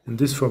 And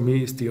this for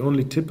me is the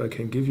only tip I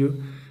can give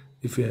you.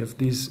 If you have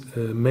these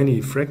many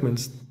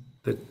fragments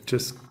that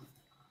just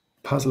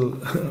puzzle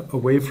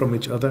away from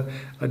each other,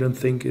 I don't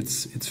think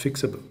it's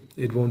fixable.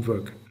 It won't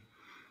work.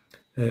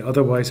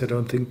 Otherwise, I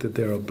don't think that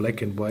there are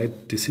black and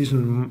white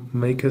decision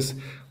makers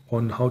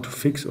on how to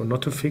fix or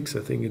not to fix. I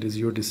think it is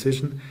your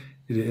decision.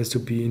 It has to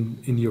be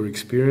in your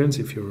experience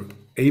if you're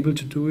able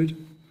to do it.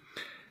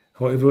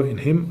 However, in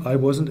him, I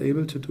wasn't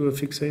able to do a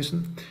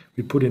fixation.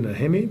 We put in a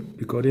hemi,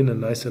 we got in a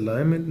nice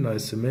alignment,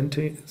 nice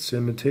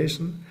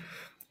cementation.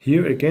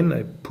 Here again,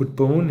 I put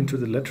bone into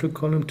the lateral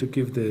column to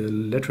give the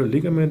lateral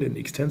ligament and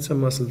extensor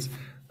muscles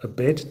a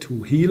bed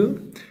to heal.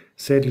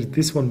 Sadly,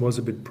 this one was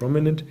a bit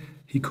prominent.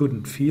 He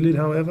couldn't feel it,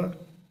 however.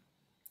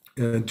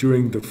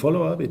 During the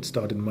follow-up, it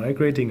started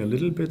migrating a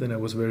little bit, and I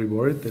was very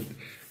worried that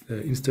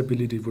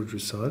instability would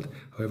result.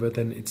 However,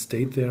 then it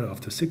stayed there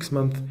after 6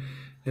 months,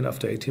 and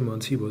after 18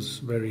 months, he was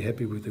very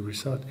happy with the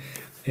result.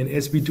 And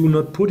as we do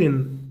not put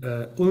in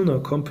ulnar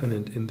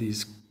component in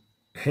these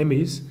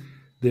hemis,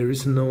 there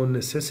is no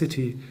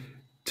necessity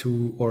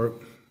to, or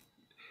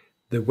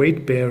the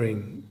weight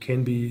bearing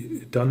can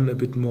be done a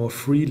bit more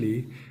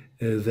freely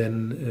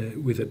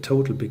than with a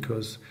total,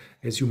 because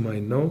as you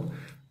might know,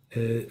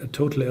 a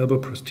total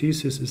elbow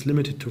prosthesis is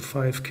limited to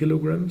 5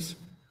 kilograms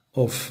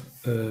of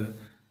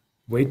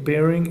weight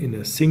bearing in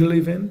a single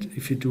event.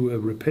 If you do a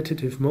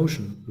repetitive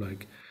motion,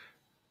 like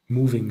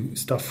moving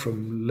stuff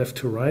from left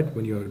to right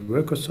when you're at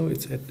work or so,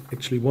 it's at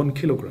actually 1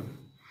 kilogram.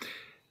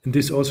 And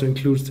this also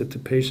includes that the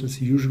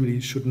patients usually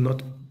should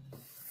not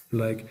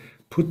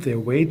put their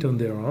weight on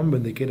their arm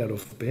when they get out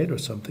of bed or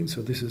something.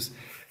 So this is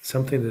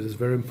something that is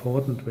very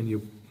important when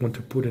you want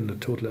to put in a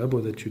total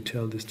elbow, that you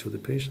tell this to the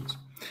patients.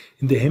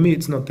 In the hemi,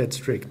 it's not that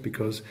strict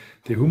because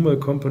the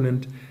humeral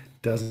component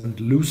doesn't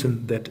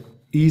loosen that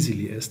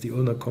easily as the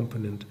ulnar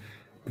component,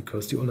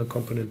 because the ulnar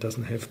component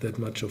doesn't have that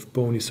much of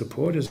bony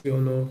support, as we all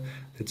know.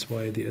 That's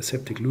why the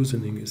aseptic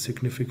loosening is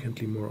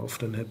significantly more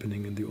often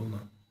happening in the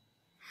ulnar.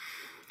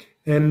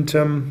 And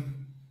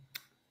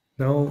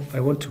now I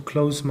want to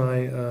close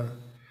my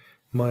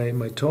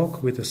my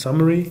talk with a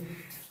summary.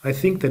 I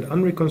think that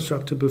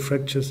unreconstructible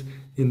fractures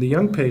in the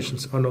young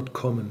patients are not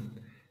common.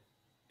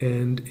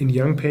 And in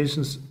young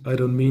patients, I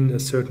don't mean a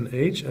certain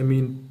age. I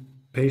mean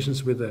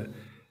patients with a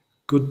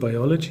good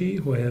biology,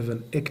 who have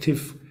an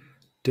active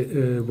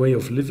way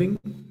of living,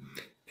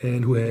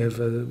 and who have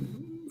a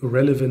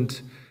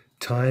relevant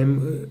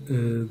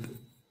time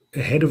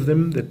ahead of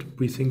them that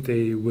we think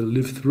they will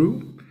live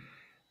through.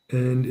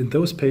 And in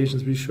those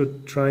patients, we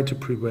should try to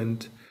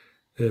prevent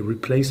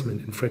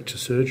replacement in fracture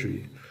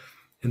surgery.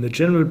 And the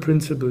general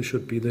principle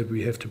should be that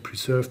we have to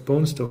preserve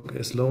bone stock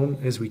as long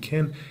as we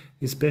can,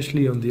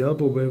 especially on the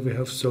elbow where we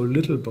have so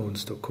little bone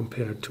stock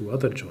compared to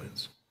other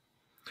joints.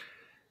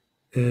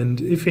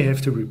 And if we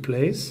have to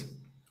replace,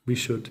 we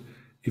should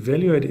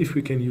evaluate if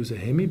we can use a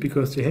hemi,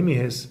 because the hemi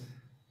has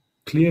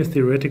clear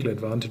theoretical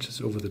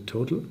advantages over the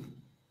total.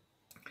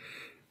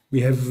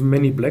 We have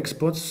many black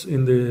spots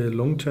in the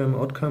long-term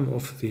outcome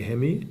of the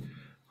hemi.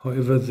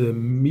 However, the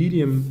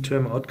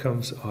medium-term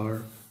outcomes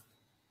are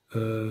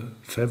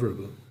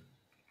favorable.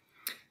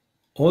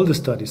 All the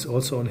studies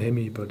also on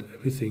hemi, but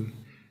everything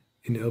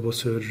in elbow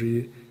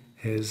surgery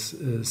has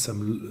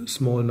some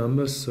small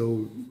numbers,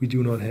 so we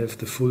do not have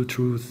the full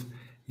truth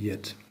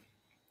yet.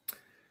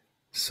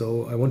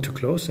 So I want to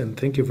close and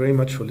thank you very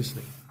much for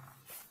listening.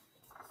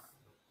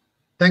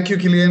 Thank you,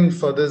 Kilian,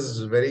 for this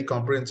very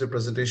comprehensive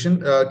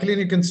presentation. Kilian,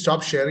 you can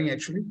stop sharing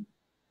actually.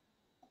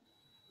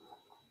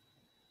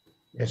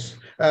 Yes.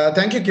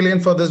 Thank you,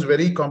 Kilian, for this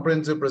very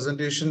comprehensive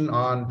presentation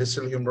on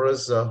distal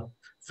humerus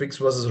fix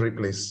versus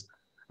replace.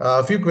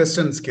 A few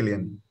questions,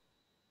 Kilian.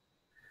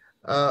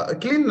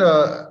 Kilian,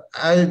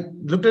 I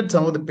looked at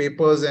some of the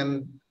papers,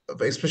 and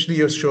especially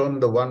you've shown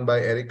the one by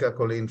Erica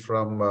Colleen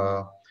from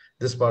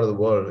this part of the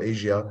world,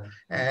 Asia,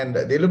 and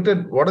they looked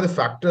at what are the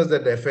factors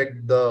that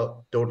affect the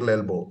total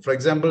elbow. For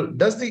example,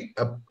 does the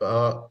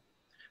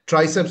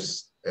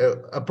triceps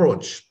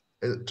approach,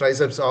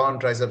 triceps on,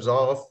 triceps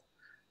off,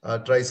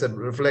 tricep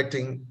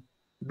reflecting,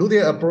 do they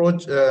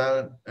approach,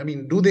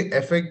 do they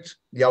affect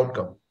the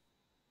outcome?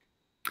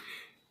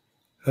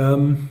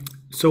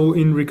 So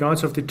in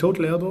regards of the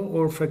total elbow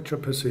or fracture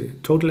per se?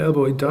 Total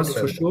elbow, it does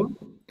for sure,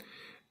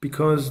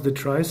 because the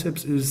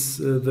triceps is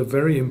the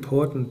very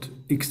important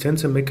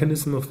extensor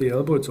mechanism of the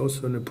elbow. It's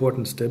also an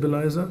important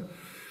stabilizer.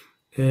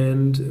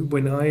 And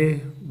when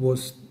I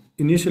was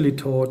initially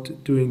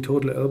taught doing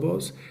total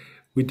elbows,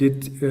 we did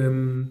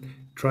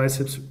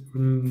triceps.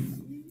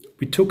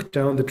 We took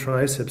down the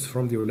triceps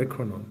from the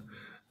olecranon,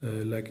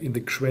 like in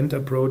the Quent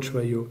approach,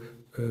 where you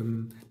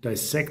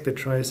dissect the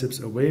triceps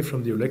away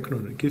from the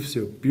olecranon. It gives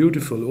you a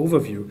beautiful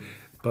overview,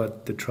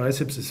 but the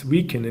triceps is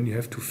weakened, and you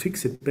have to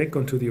fix it back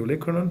onto the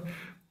olecranon,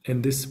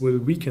 and this will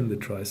weaken the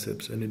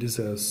triceps, and it is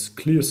a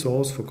clear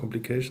source for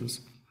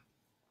complications.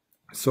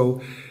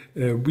 So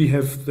we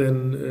have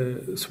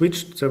then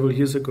switched several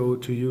years ago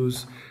to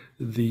use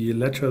the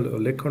lateral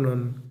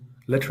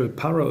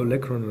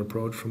para-olecranon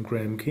approach from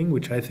Graham King,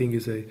 which I think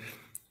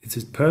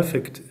is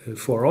perfect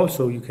for.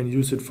 Also, you can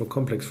use it for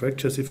complex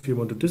fractures if you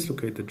want to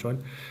dislocate the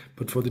joint,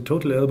 but for the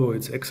total elbow,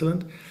 it's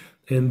excellent.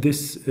 And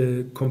this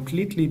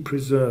completely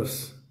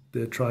preserves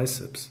the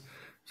triceps.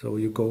 So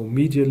you go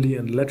medially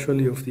and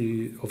laterally of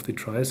the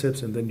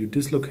triceps, and then you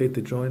dislocate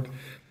the joint.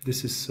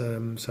 This is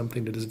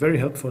something that is very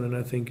helpful, and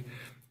I think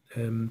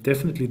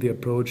definitely the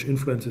approach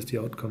influences the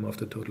outcome of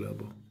the total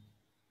elbow.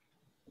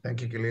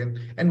 Thank you, Kilian.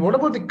 And what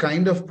about the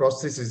kind of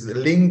prosthesis,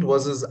 linked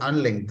versus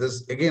unlinked?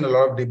 There's again a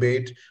lot of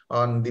debate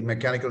on the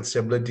mechanical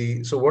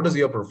stability. So what is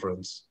your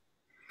preference?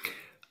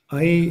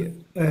 I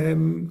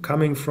am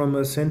coming from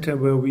a center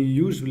where we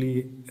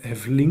usually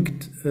have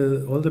linked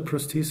all the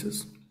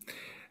prostheses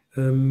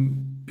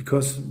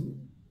because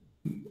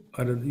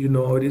you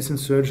know how it is in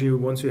surgery.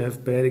 Once you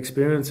have bad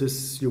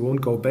experiences, you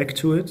won't go back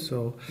to it.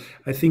 So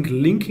I think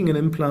linking an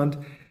implant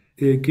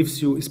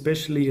gives you,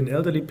 especially in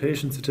elderly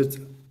patients,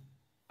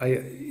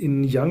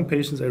 in young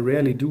patients, I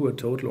rarely do a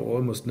total or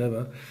almost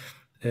never.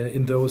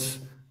 In those,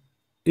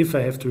 if I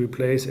have to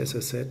replace, as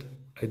I said,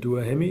 I do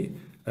a hemi,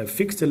 I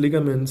fix the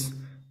ligaments,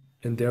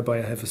 and thereby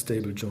I have a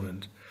stable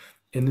joint.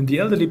 And in the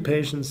elderly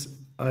patients,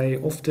 I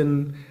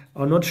often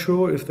are not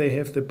sure if they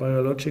have the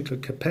biological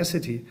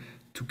capacity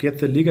to get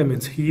the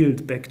ligaments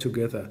healed back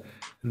together.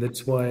 And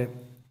that's why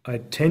I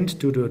tend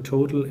to do a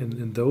total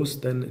in those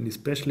then, and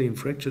especially in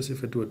fractures,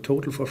 if I do a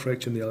total for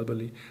fracture in the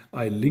elderly,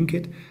 I link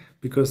it,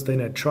 because then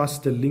I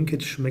trust the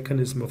linkage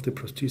mechanism of the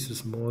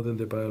prosthesis more than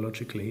the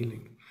biological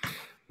healing.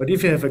 But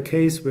if you have a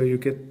case where you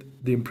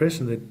get the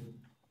impression that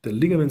the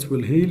ligaments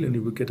will heal and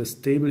you will get a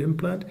stable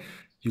implant,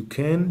 you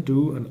can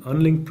do an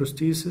unlinked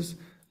prosthesis,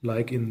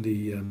 like in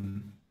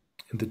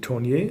the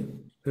Tournier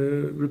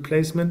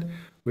replacement,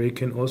 where you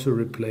can also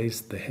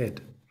replace the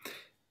head.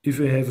 If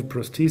you have a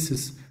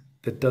prosthesis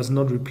that does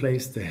not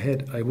replace the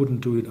head, I wouldn't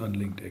do it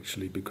unlinked,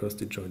 actually, because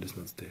the joint is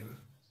not stable.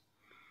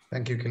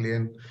 Thank you,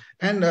 Kilian.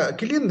 And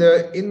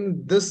Kilian,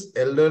 in this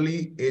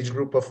elderly age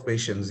group of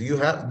patients,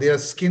 their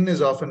skin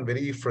is often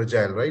very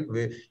fragile, right?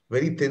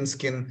 Very thin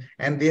skin,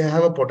 and they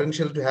have a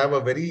potential to have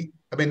a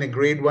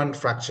grade 1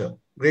 fracture,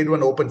 grade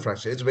 1 open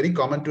fracture. It's very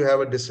common to have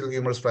a distal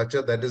humerus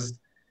fracture that is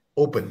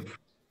open.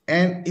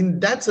 And in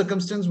that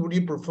circumstance, would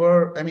you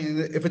prefer,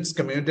 if it's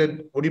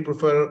comminuted, would you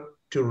prefer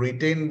to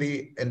retain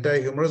the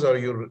entire humerus or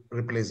you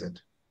replace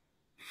it?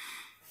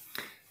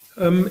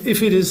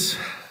 If it is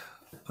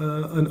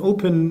an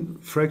open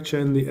fracture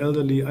in the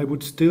elderly, I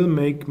would still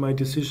make my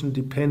decision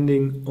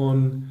depending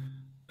on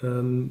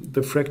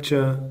the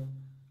fracture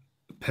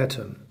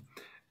pattern.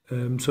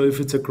 So if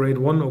it's a grade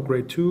 1 or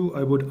grade 2,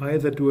 I would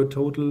either do a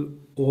total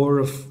or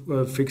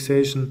a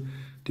fixation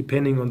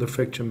depending on the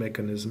fracture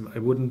mechanism. I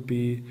wouldn't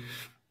be,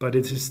 but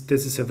this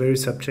is a very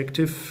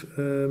subjective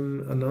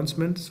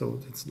announcement, so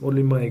it's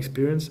only my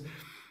experience.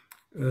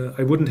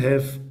 I wouldn't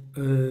have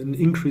an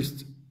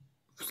increased,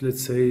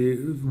 let's say,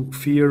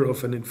 fear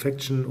of an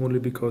infection only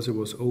because it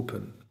was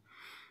open.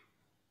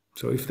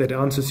 So if that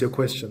answers your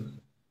question.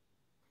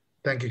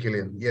 Thank you,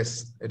 Kilian.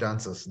 Yes, it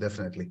answers,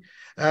 definitely.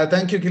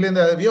 Thank you, Kilian.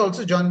 We are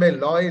also joined by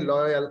Loy.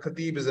 Loy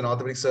Al-Khatib is an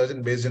orthopedic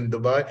surgeon based in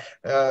Dubai.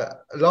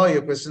 Loy,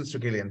 your questions to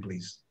Kilian,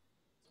 please.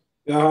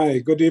 Hi,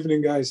 good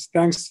evening, guys.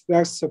 Thanks,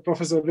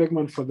 Professor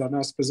Wegmann, for the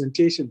nice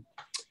presentation.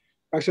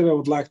 Actually, I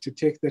would like to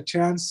take the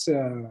chance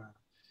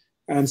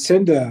and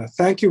send a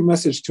thank you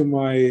message to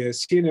my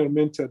senior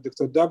mentor,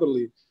 Dr.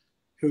 Daberly,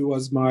 who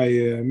was my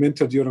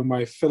mentor during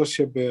my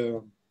fellowship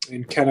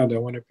in Canada,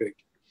 Winnipeg.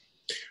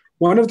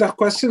 One of the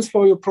questions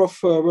for you,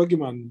 Prof.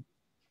 Wegmann,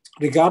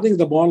 regarding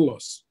the bone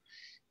loss.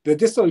 The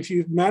distal, if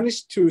you've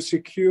managed to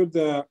secure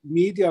the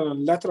medial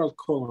and lateral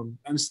column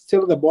and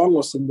still the bone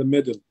loss in the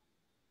middle,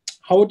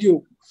 how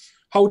do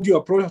you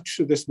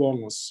approach this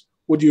bone loss?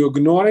 Would you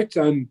ignore it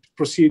and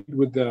proceed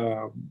with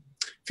the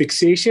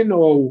fixation,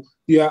 or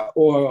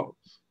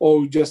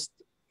just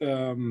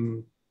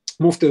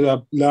move to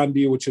the plan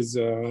B, which is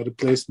a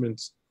replacement?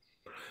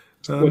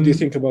 What do you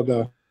think about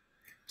that?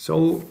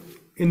 So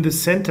in the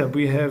center,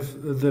 we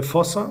have the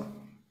fossa,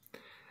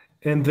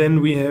 and then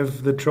we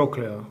have the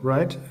trochlea,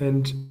 right?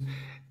 And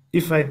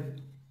if I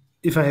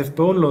have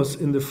bone loss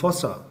in the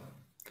fossa,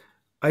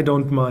 I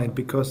don't mind,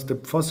 because the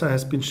fossa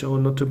has been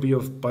shown not to be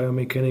of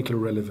biomechanical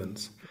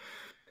relevance.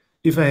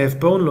 If I have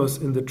bone loss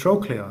in the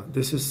trochlea,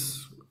 this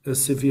is a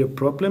severe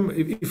problem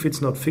if it's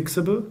not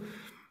fixable.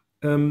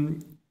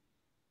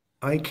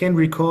 I can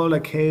recall a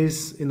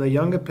case in a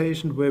younger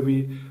patient where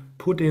we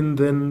put in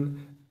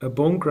then a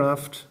bone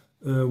graft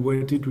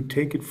where did we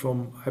take it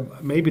from?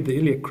 Maybe the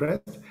iliac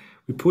crest.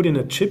 We put in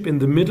a chip in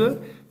the middle,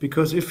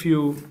 because if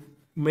you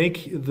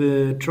make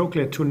the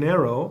trochlea too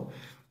narrow,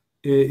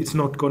 it's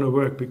not going to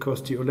work,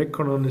 because the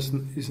olecranon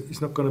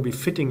is not going to be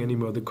fitting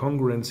anymore. The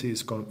congruency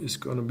is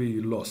going to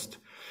be lost.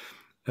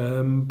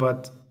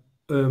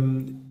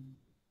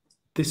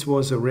 This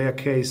was a rare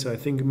case. I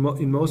think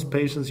in most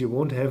patients you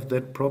won't have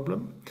that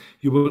problem.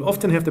 You will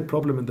often have the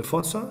problem in the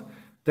fossa.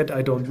 That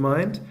I don't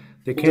mind.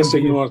 There can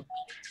be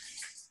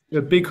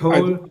a big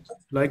hole,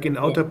 like in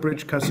outer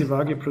bridge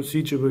Kashiwagi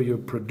procedure, where you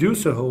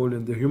produce a hole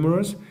in the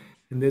humerus.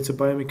 And there's a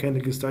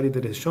biomechanical study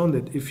that has shown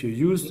that if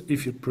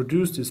you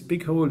produce this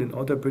big hole in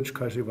outer bridge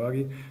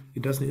Kashiwagi,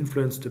 it doesn't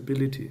influence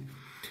stability.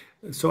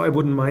 So I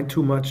wouldn't mind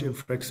too much in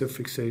fracture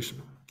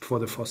fixation for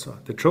the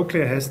fossa. The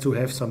trochlea has to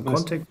have some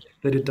contact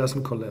that it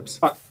doesn't collapse.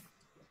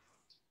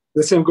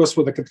 The same goes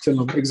for the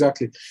capitulum,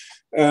 exactly.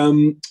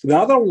 The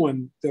other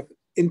one,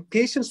 in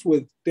patients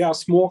they are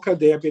smoker,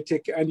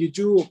 diabetic, and you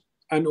do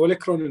an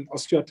olecranon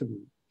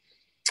osteotomy,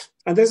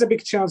 and there's a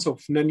big chance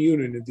of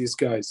non-union in these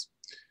guys.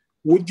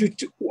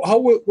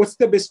 What's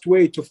the best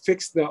way to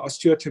fix the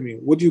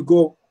osteotomy? Would you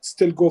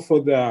still go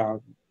for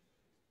the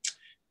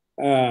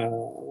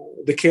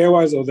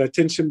K-wise or the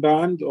tension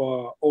band,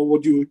 or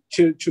would you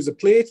choose a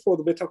plate for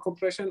the better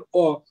compression,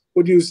 or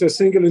would you use a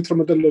single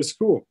intramedullary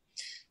screw?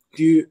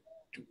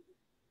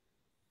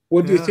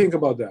 What do you think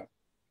about that?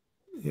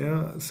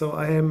 Yeah, so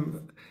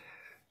I'm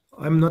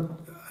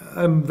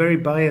very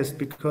biased,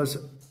 because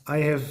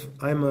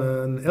I'm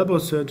an elbow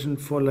surgeon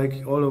for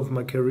like all of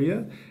my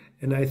career,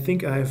 and I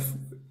think I've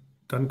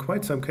done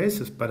quite some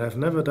cases, but I've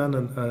never done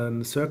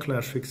a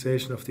circular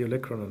fixation of the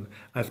olecranon.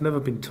 I've never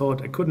been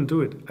taught. I couldn't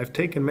do it. I've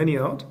taken many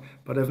out,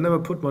 but I've never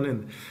put one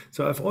in.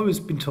 So I've always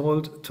been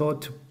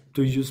taught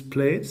to use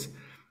plates,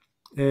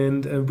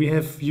 and we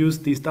have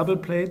used these double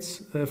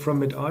plates from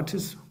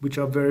Mid-Artis, which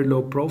are very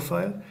low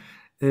profile,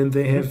 and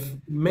they have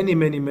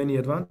many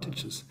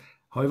advantages.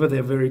 However,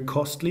 they're very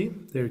costly.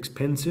 They're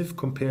expensive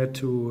compared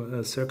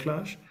to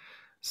cerclage.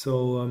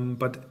 So,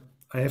 but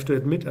I have to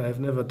admit, I have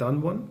never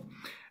done one.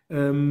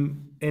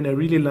 And I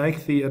really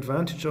like the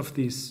advantage of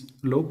these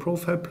low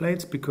profile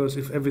plates, because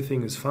if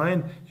everything is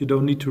fine, you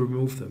don't need to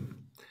remove them.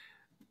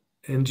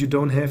 And you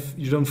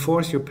don't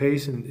force your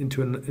patient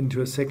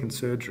into a second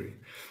surgery.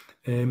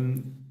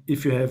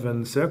 If you have a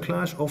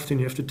cerclage, often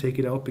you have to take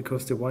it out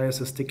because the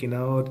wires are sticking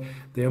out,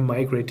 they are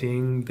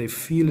migrating, they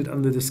feel it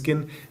under the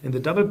skin, and the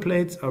double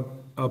plates are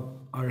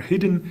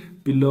hidden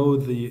below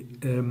the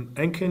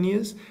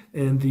anchor-nears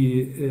and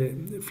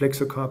the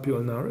flexor carpi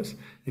ulnaris,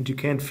 and you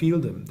can't feel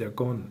them, they're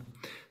gone.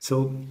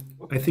 So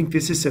I think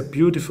this is a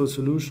beautiful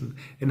solution.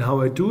 And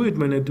how I do it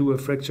when I do a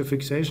fracture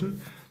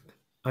fixation,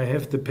 I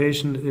have the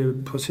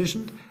patient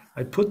positioned,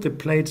 I put the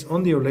plates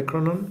on the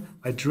olecranon,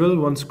 I drill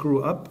one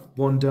screw up,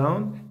 one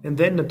down, and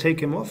then I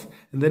take him off,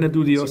 and then I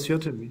do the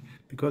osteotomy.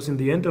 Because in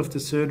the end of the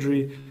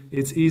surgery,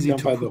 it's easy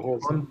to put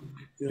on,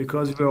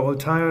 because we're all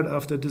tired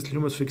after distal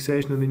humerus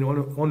fixation, and then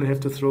you only have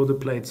to throw the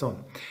plates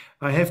on.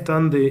 I have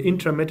done the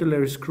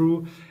intramedullary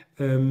screw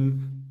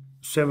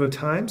several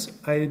times.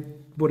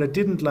 What I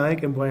didn't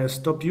like, and why I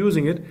stopped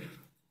using it,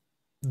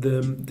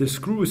 the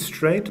screw is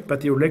straight,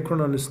 but the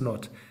olecranon is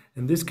not.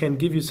 And this can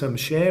give you some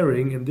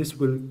sharing, and this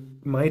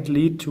might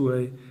lead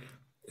to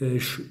a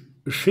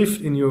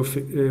shift in your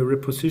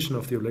reposition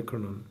of the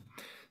olecranon.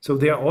 So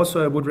there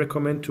also I would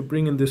recommend to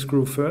bring in the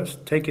screw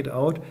first, take it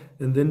out,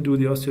 and then do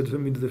the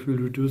osteotomy. That will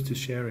reduce the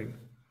sharing.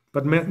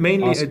 But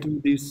mainly awesome. I do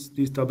these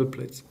double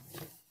plates.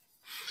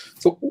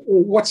 So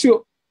what's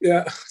your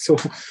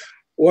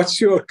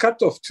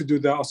cutoff to do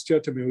the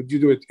osteotomy? Would you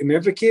do it in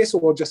every case,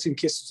 or just in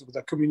cases of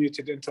the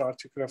comminuted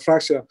interarticular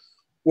fracture?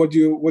 What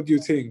do you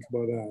think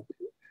about that?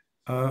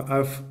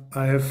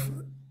 I have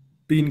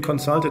been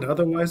consulted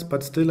otherwise,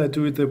 but still I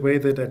do it the way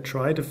that I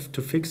try to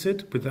fix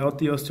it without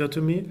the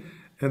osteotomy.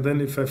 And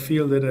then if I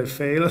feel that I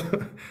fail,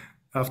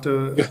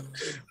 after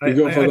I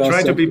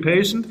try to be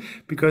patient,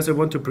 because I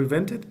want to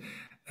prevent it.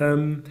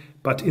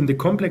 But in the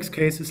complex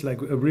cases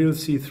like a real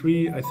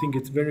C3, I think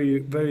it's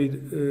very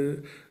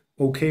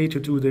okay to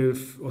do the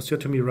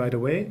osteotomy right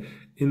away.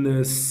 In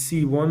the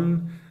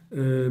C1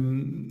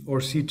 or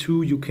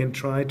C2, you can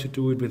try to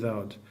do it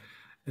without.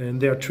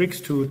 And there are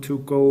tricks to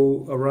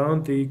go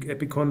around the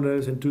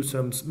epicondyles and do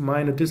some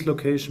minor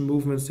dislocation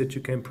movements that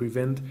you can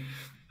prevent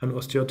an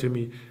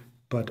osteotomy.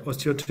 But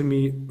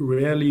osteotomy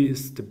rarely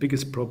is the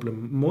biggest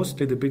problem.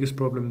 Mostly the biggest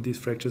problem in these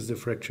fractures is the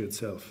fracture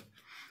itself.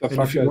 And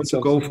if you want to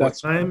go for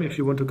time, if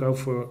you want to go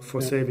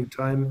for saving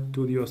time,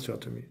 do the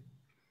osteotomy.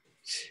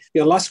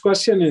 Yeah, last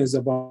question is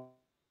about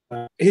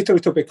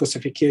heterotopic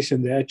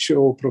ossification, the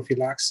HO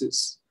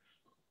prophylaxis.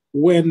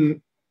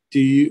 When do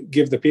you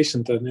give the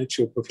patient an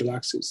HO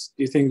prophylaxis?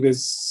 Do you think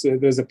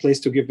there's a place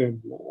to give them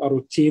a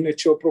routine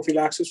HO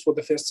prophylaxis for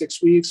the first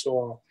 6 weeks,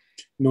 or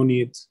no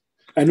need?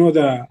 I know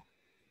the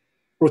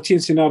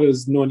routine scenario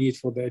is no need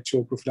for the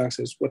HO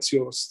prophylaxis. What's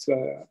your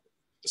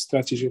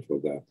strategy for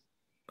that?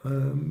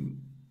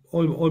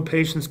 All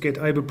patients get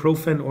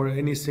ibuprofen or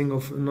anything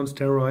of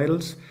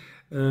non-steroidals.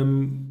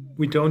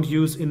 We don't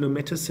use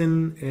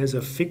indomethacin as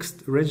a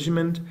fixed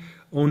regimen,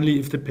 only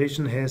if the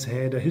patient has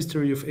had a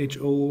history of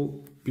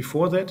HO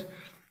before that,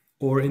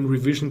 or in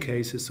revision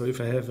cases. So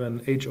if I have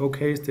an HO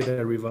case that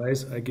I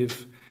revise, I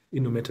give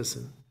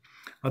indomethacin.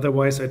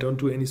 Otherwise, I don't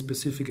do any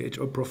specific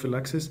HO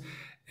prophylaxis.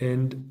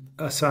 And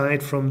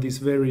aside from these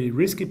very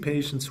risky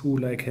patients who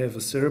like have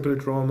a cerebral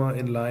trauma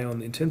and lie on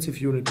the intensive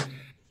unit,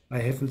 I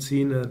haven't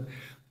seen a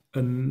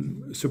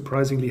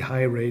surprisingly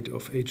high rate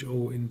of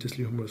HO in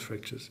distal humerus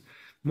fractures.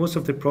 Most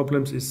of the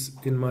problems is,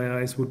 in my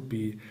eyes, would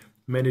be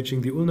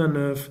managing the ulnar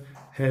nerve,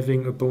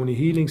 having a bony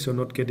healing, so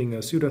not getting a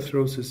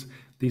pseudarthrosis.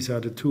 These are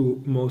the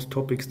two most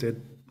topics that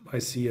I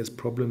see as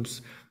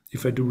problems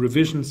if I do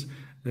revisions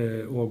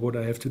or what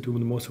I have to do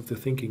most of the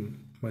thinking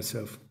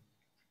myself.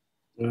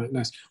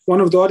 Nice.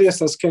 One of the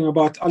audience asking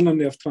about ulnar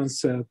nerve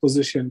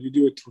transposition. You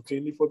do it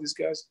routinely for these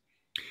guys?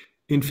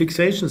 In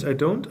fixations, I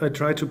don't. I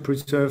try to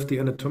preserve the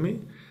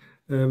anatomy.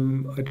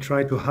 I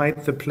try to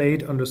hide the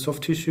plate under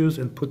soft tissues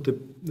and put the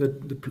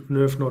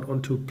nerve not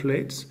onto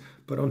plates,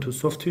 but onto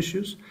soft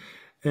tissues.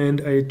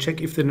 And I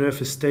check if the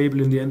nerve is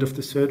stable in the end of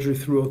the surgery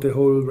throughout the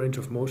whole range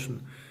of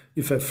motion.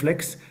 If I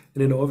flex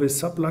and then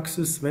always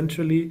subluxes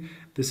ventrally,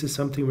 this is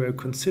something where I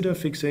consider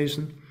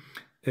fixation,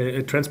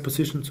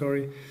 transposition,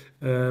 sorry.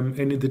 And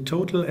in the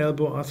total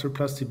elbow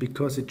arthroplasty,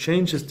 because it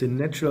changes the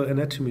natural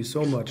anatomy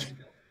so much,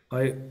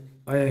 I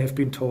have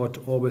been taught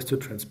always to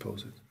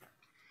transpose it.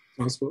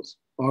 Transpose.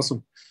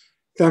 Awesome.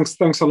 Thanks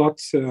a lot.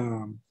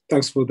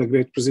 Thanks for the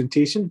great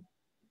presentation.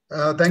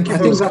 Thank you,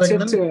 Professor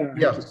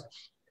Wegmann.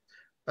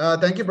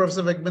 Thank you,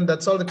 Professor Wegmann.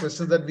 That's all the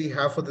questions that we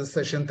have for this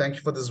session. Thank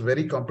you for this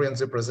very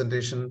comprehensive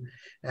presentation.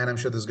 And I'm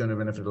sure this is going to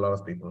benefit a lot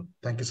of people.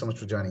 Thank you so much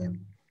for joining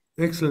in.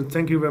 Excellent.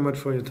 Thank you very much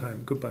for your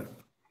time. Goodbye.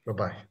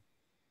 Bye-bye.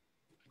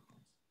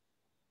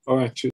 All right.